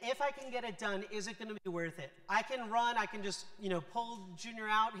 And if I can get it done, is it going to be worth it? I can run, I can just, you know, pull Junior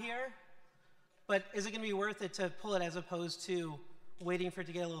out here, but is it going to be worth it to pull it as opposed to waiting for it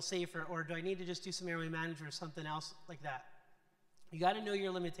to get a little safer, or do I need to just do some airway management or something else like that? You got to know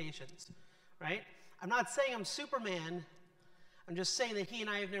your limitations, right? I'm not saying I'm Superman. I'm just saying that he and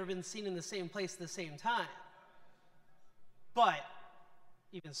I have never been seen in the same place at the same time. But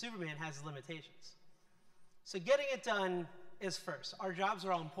even Superman has limitations. So getting it done is first. Our jobs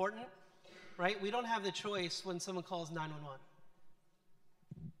are all important, right? We don't have the choice when someone calls 911.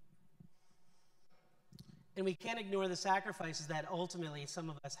 And we can't ignore the sacrifices that ultimately some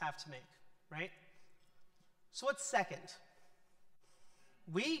of us have to make, right? So what's second?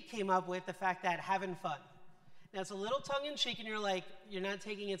 We came up with the fact that having fun. Now it's a little tongue-in-cheek and you're like, you're not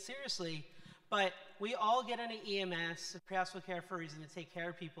taking it seriously, but we all get into EMS, pre-hospital care, for a reason, to take care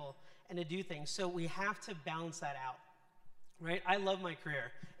of people and to do things. So we have to balance that out, right? I love my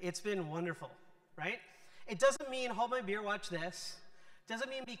career. It's been wonderful, right? It doesn't mean hold my beer, watch this. Doesn't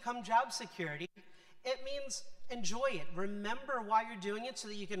mean become job security. It means enjoy it. Remember why you're doing it so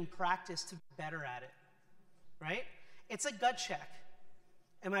that you can practice to be better at it, right? It's a gut check.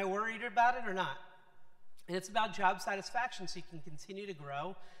 Am I worried about it or not? And it's about job satisfaction so you can continue to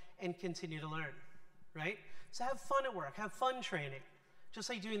grow and continue to learn, right? So have fun at work, have fun training, just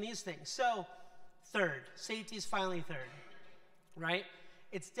like doing these things. So third, safety is finally third, right?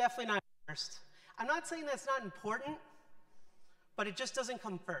 It's definitely not first. I'm not saying that's not important, but it just doesn't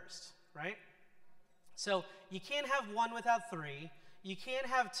come first, right? So you can't have one without three, you can't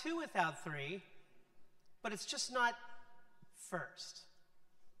have two without three, but it's just not first,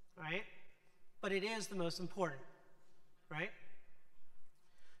 right? But it is the most important, right?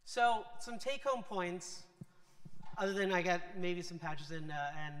 So some take-home points, other than I got maybe some patches and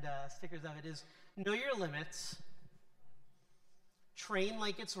stickers of it, is know your limits, train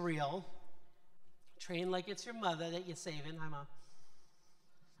like it's real, train like it's your mother that you're saving, hi Mom.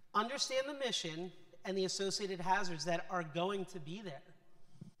 Understand the mission and the associated hazards that are going to be there,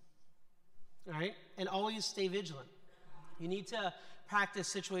 all right? And always stay vigilant. You need to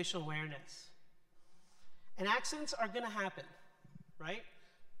practice situational awareness. And accidents are gonna happen, right?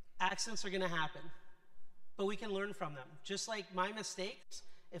 Accidents are gonna happen, but we can learn from them. Just like my mistakes,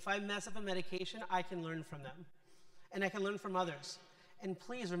 if I mess up a medication, I can learn from them. And I can learn from others. And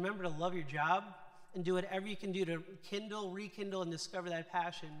please remember to love your job and do whatever you can do to kindle, rekindle, and discover that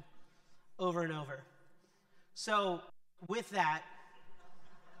passion over and over. So with that,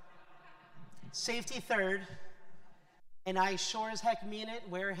 safety third, and I sure as heck mean it,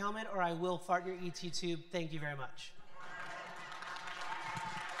 wear a helmet or I will fart your ET tube. Thank you very much.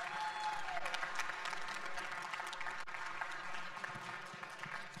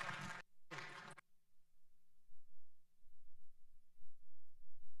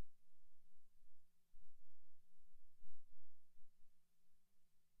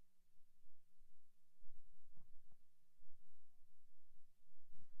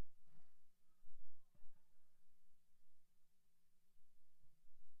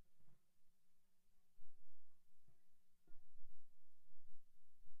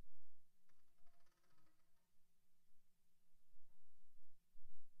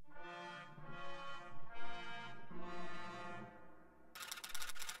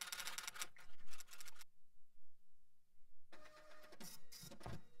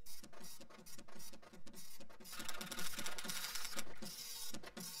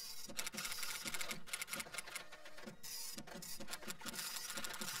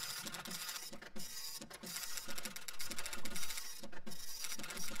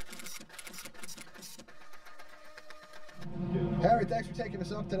 Harry, thanks for taking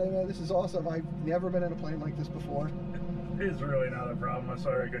us up today, man. This is awesome. I've never been in a plane like this before. It's really not a problem. I'm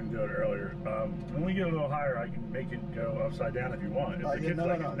sorry I couldn't do it earlier. When we get a little higher, I can make it go upside down if you want. If the kids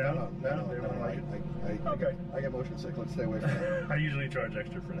like it, no, they won't like it. Okay. I get motion sick. Let's stay away from that. I usually charge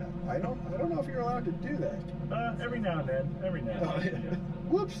extra for that. I don't know if you're allowed to do that. Every now and then. Every now and then. Yeah.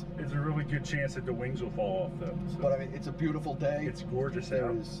 Whoops. There's a really good chance that the wings will fall off, though. So. But I mean, it's a beautiful day. It's gorgeous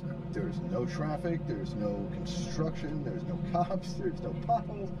out. There's no traffic. There's no construction. There's no cops. There's no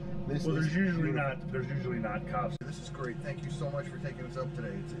potholes. There's usually not cops. This is great. Thank you so much for taking us up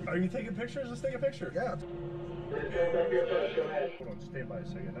today. Are you taking pictures? Let's take a picture. Yeah. Hold on, stand by a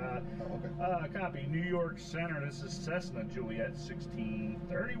second. Okay. Copy. New York Center. This is Cessna Juliet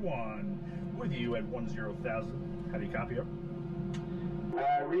 1631 with you at 10,000. How do you copy up?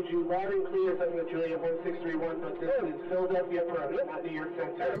 Read you loud and clear, Cessna Juliet 1631, but this is Philadelphia approach, not New York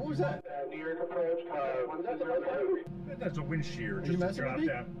Center. What was that? New York approach, 1203. That's a wind shear. Just to drop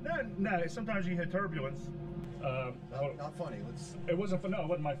down. No, sometimes you hit turbulence. Not funny. It wasn't. No, it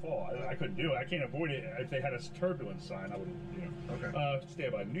wasn't my fault. I couldn't do it. I can't avoid it. If they had a turbulence sign, I would. Okay.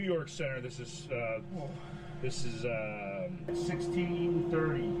 Stand by. New York Center. This is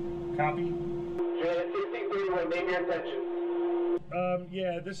 1630. Copy. Juliet 1631. Name your attention.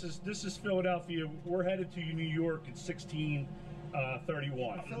 Yeah. This is Philadelphia. We're headed to New York at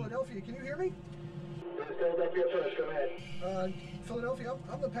 1631. Philadelphia. Can you hear me? This is Philadelphia approach. Go ahead. Philadelphia,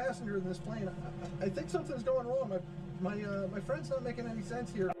 I'm the passenger in this plane. I think something's going wrong. My friend's not making any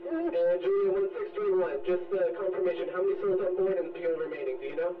sense here. Julia 1631, just confirmation. How many souls on board and the people remaining? Do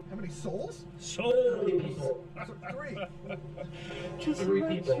you know? How many souls? Souls. How many people? 3. Just 3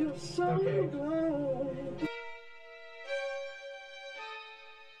 people. Okay.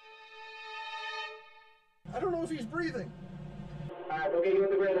 don't know if he's breathing. We'll get you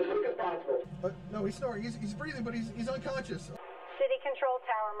on the ground as quick as possible. No, he's snoring. He's breathing, but he's unconscious. City Control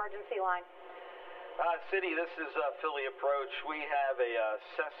Tower emergency line. City, this is Philly Approach. We have a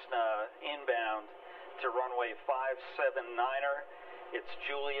Cessna inbound to runway 579er. It's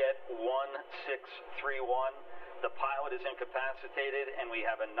Juliet 1631. The pilot is incapacitated, and we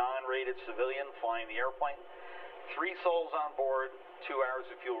have a non-rated civilian flying the airplane. 3 souls on board, 2 hours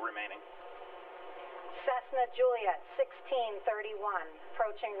of fuel remaining. Cessna Juliet 1631,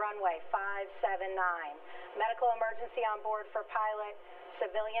 approaching runway 579. Medical emergency on board for pilot,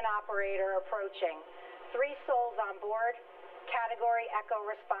 civilian operator approaching. 3 souls on board. Category Echo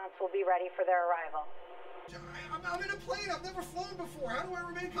response will be ready for their arrival. I'm in a plane. I've never flown before. How do I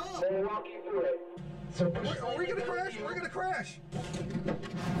remain calm? We'll walk you through it. So are we going to crash? We're going to crash.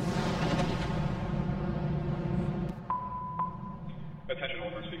 Attention all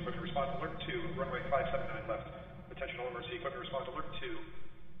emergency equipment response alert 2, runway 579 left. Attention all emergency equipment response alert 2,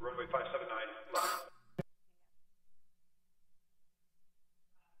 runway 579 left.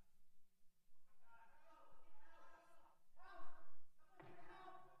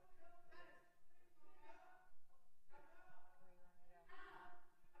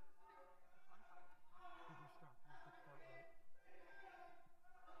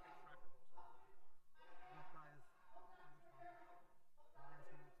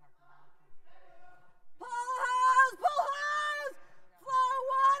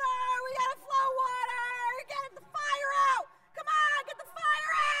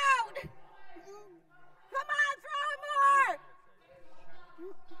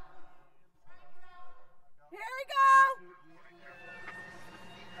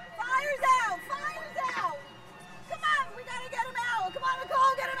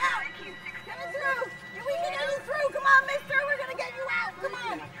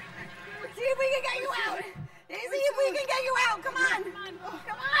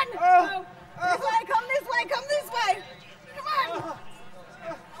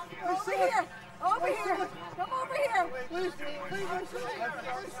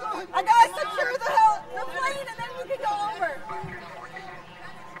 I gotta secure the plane and then we can go over.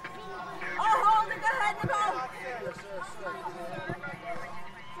 Oh, hold it. Go ahead, Nicole.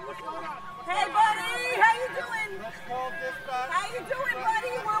 Hey, buddy. How you doing? How you doing,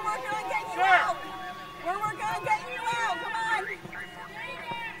 buddy? We're working on getting you out. We're working on getting you out. Come on.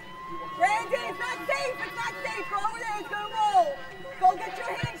 Randy, it's not safe. It's not safe. Go over there. It's gonna roll. Go get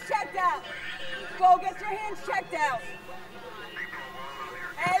your hands checked out. Go get your hands checked out.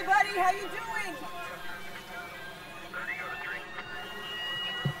 Hey, buddy, how you doing?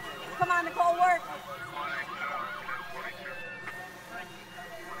 Come on, Nicole, work.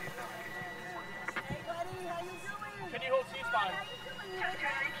 Hey, buddy, how you doing? Can you hold C-spine?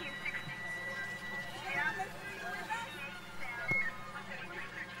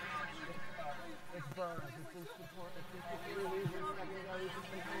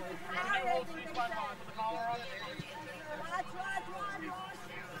 Can you hold C-spine on with the collar on? Watch.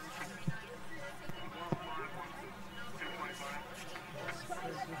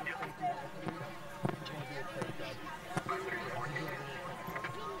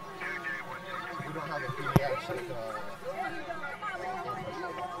 We don't have a PDX like,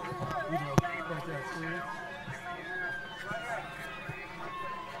 right there, see?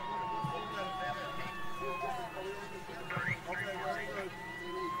 Okay, very good.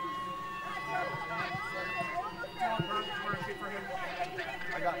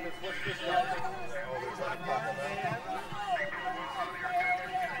 I got this. What's this guy? Oh, they're trying to pop him out.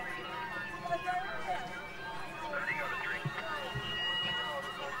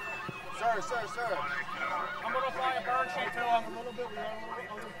 Sir. I'm gonna fly a burn sheet to him. A little bit. More.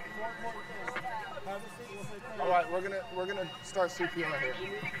 Have a seat. We'll take care of it. All right, we're gonna start CPR here.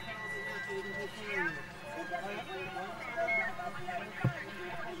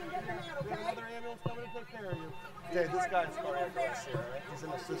 Another ambulance coming to take care of you. Okay, this guy's cardiac arrest here, right? He's in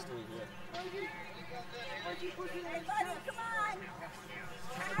a system here. Hey, buddy, come on.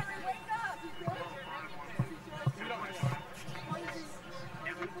 Harry, wake up.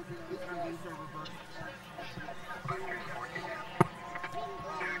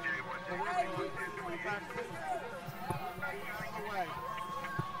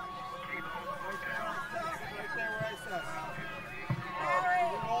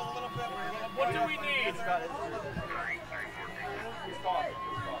 What do we need?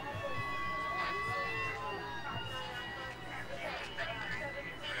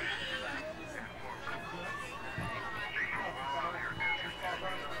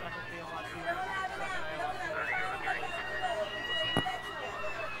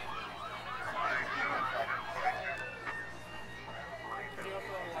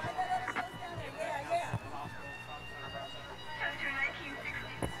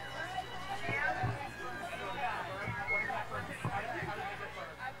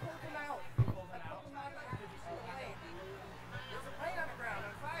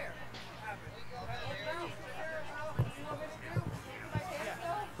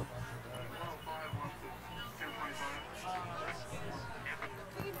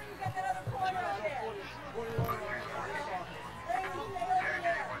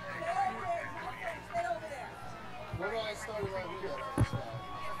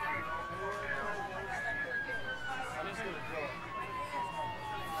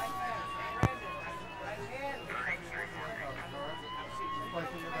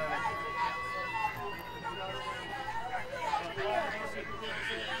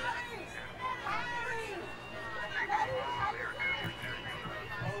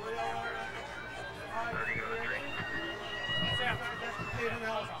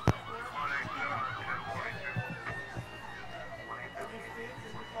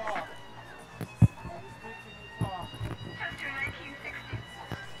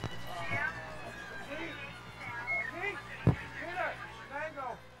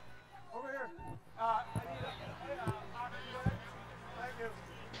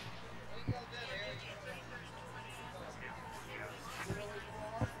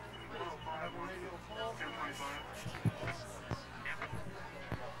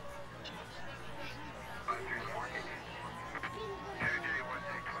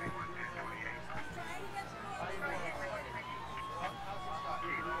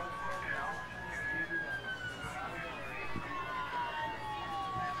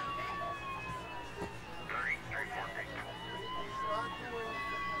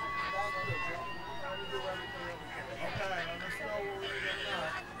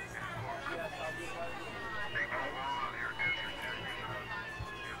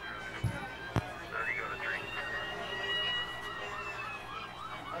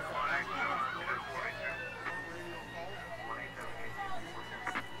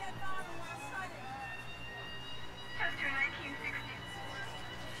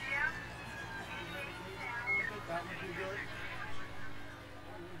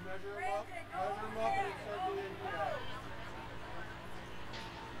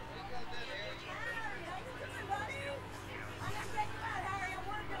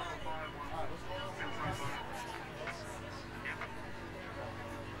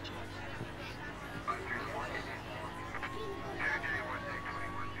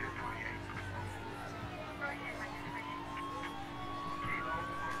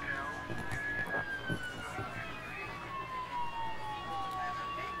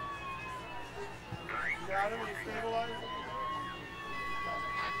 Got him and stabilize him?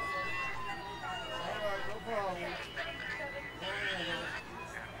 Alright, no problem.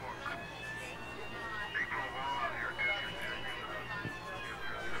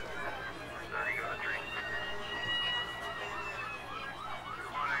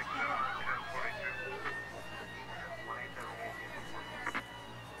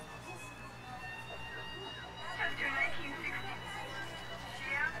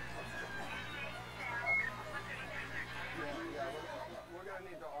 We're gonna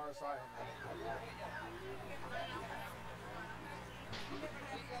need the RSI.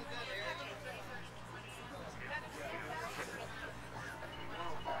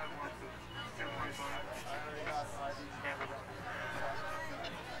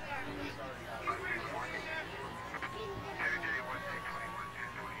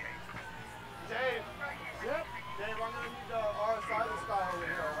 Dave, yep. Dave, I'm gonna need the RSI this guy over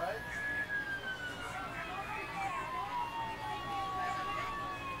here, alright?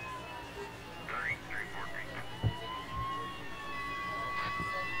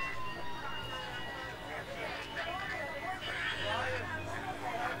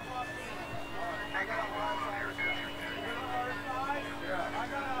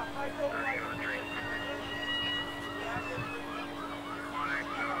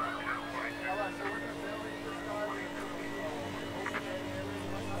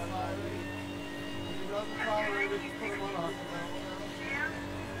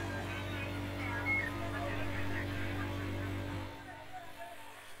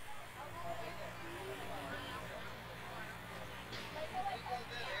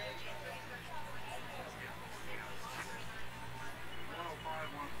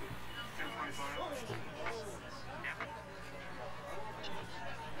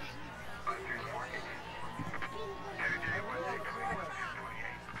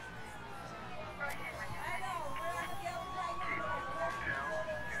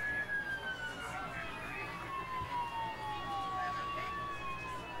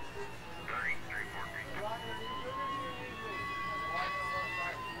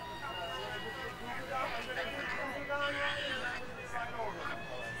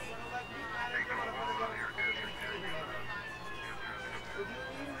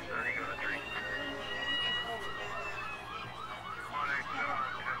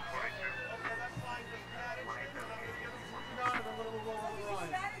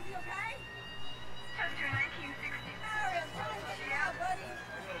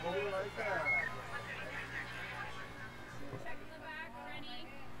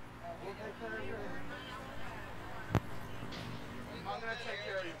 I'm gonna take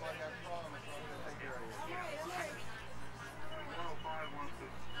care of you, buddy. I promise. I'm gonna take care of you. 105,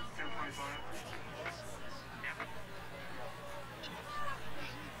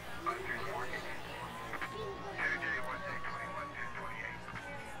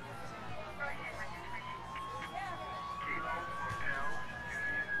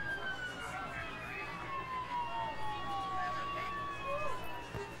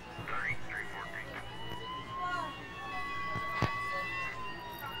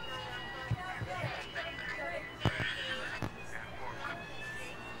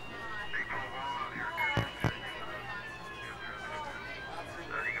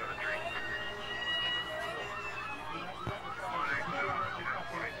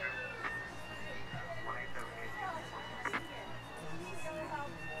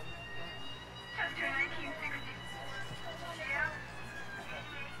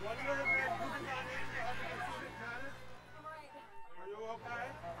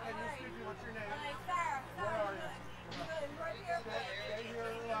 What's your name? Hi, Sarah. Where are you? Good. Right here. Stay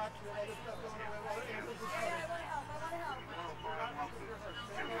here and relax. You have other stuff going on. We have other ambulance Yeah, I want to help. I want to help. We're not helping your hurt.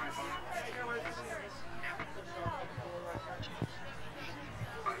 Stay here away from the ambulance. Are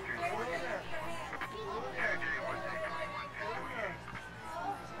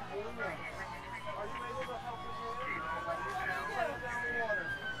you able to help with your hand? Put it down in the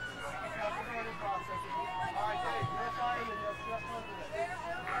water. Stop the burning process. All right, Dave, you're a fireman. You have stress under it.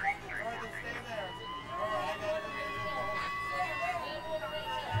 All right, then stay there. All right, I got it.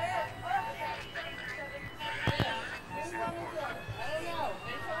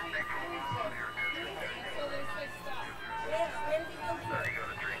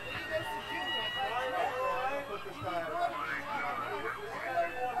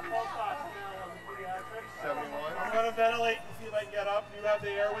 I'm going to ventilate and see if I can get up. You have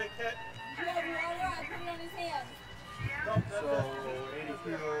the airway kit? You have water? I put it on his hand. So 80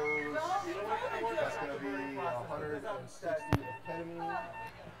 kilos, that's going to be 160 of ketamine.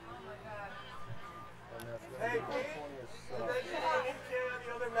 And that's going to Hey, be 120 of did they get any care on the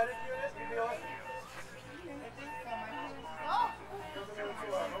other medic unit? Did they all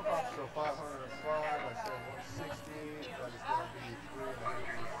So 505, I said 160, so it's going to be 390.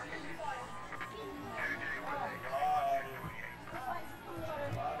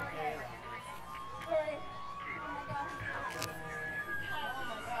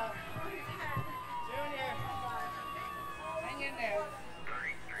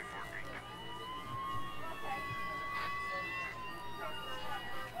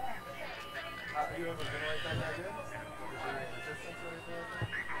 You ever been like that guy did? Is there any resistance or anything like that?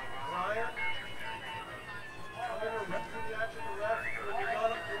 Ryan? I'm going to rip through the action the rest. When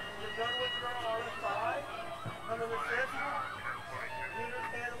you're done with your RSI, come in the fifth. Peter's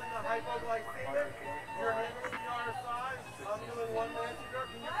handling the hypoglycemic. You're handling the RSI. I'm doing one Manticore.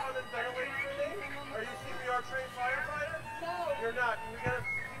 Can you come and ventilate for me? Are you CPR trained firefighter? No. You're not. Can you get a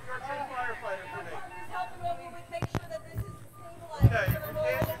CPR trained firefighter for me? Just helping over with, make sure that this is stabilized. Okay, if you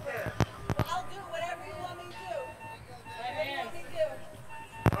can, you can. I'll do whatever you want me to do. Whatever you want me to do.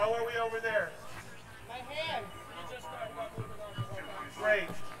 How are we over there? My hands. Great.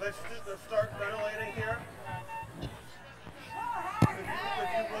 Let's start ventilating here. If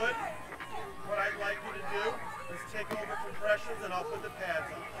you would, what I'd like you to do is take over compressions and I'll put the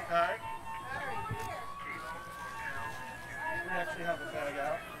pads on, okay? We actually have the bag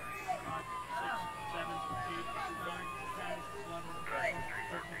out. 6, 7, 8, 9, 10, 11, 12,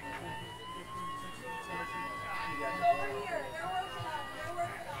 13, 14, 15, 16, 17, 18. Over here. They're working on it. They're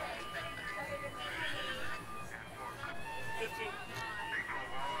working on it. 15.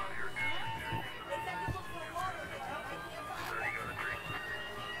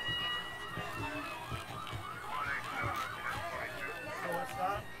 So let's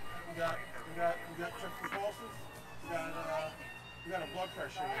stop. We got trips and pulses. We got a blood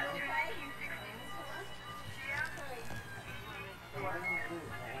pressure now.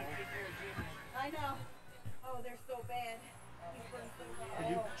 I know. Oh, they're so bad. He's been so bad. Can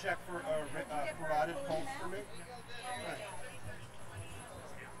you check for a carotid pulse for me?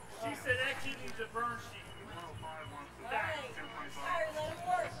 She said that kid needs a burn sheet. All right, let him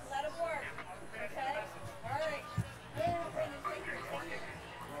work. Let him work. Okay? All right. Here, Brandon, take your.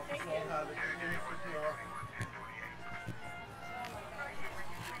 Take your. Have it.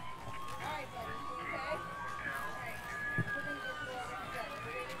 All right, buddy. Okay? All right. We're going to get you over together. We're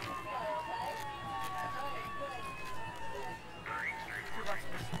going to get you together, okay? All right, good.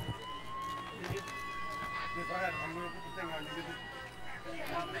 Go ahead. I'm going to put the thing on. You get it. You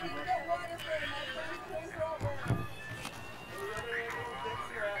want me to get water for him? My friend's doing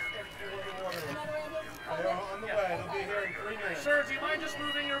water. They're on the way. They'll be here in 3 minutes. Sir, do you mind just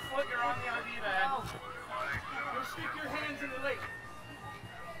moving your foot? You're on the IV bag. You'll stick your hands in the lake.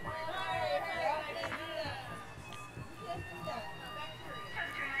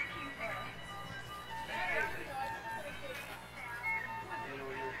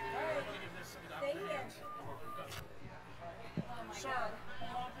 Stay here. Sir,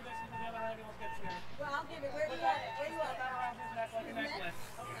 hold on to this until the other ambulance gets here. Well, I'll give it. Where do you want it? Where do you want That around his neck like a necklace.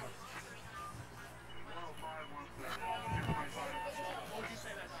 What would you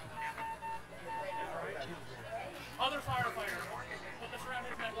say that? Other firefighter, put this around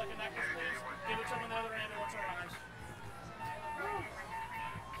his neck like a necklace, please. Give it to him when the other ambulance arrives.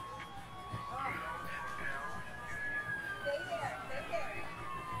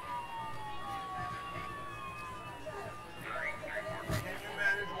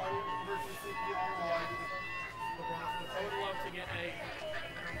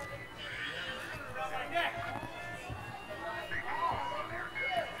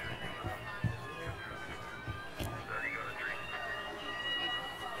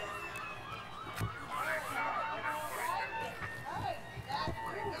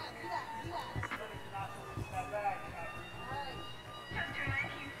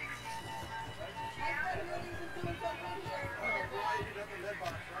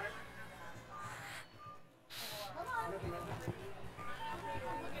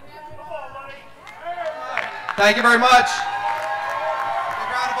 Thank you very much.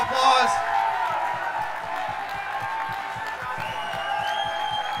 Big round of applause.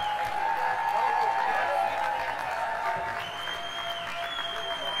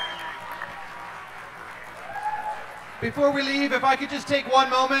 Before we leave, if I could just take one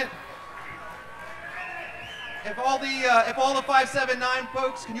moment. If all the 579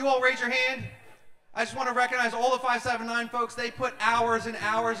 folks, can you all raise your hand? I just want to recognize all the 579 folks. They put hours and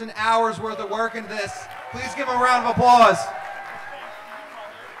hours and hours worth of work into this. Please give them a round of applause.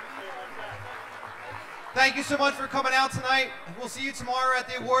 Thank you so much for coming out tonight. We'll see you tomorrow at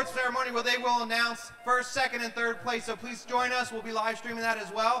the awards ceremony where they will announce first, second, and third place. So please join us. We'll be live streaming that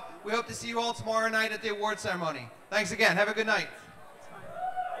as well. We hope to see you all tomorrow night at the awards ceremony. Thanks again. Have a good night.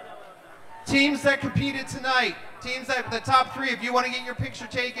 Teams that competed tonight, teams that the top 3, if you want to get your picture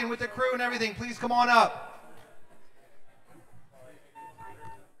taken with the crew and everything, please come on up.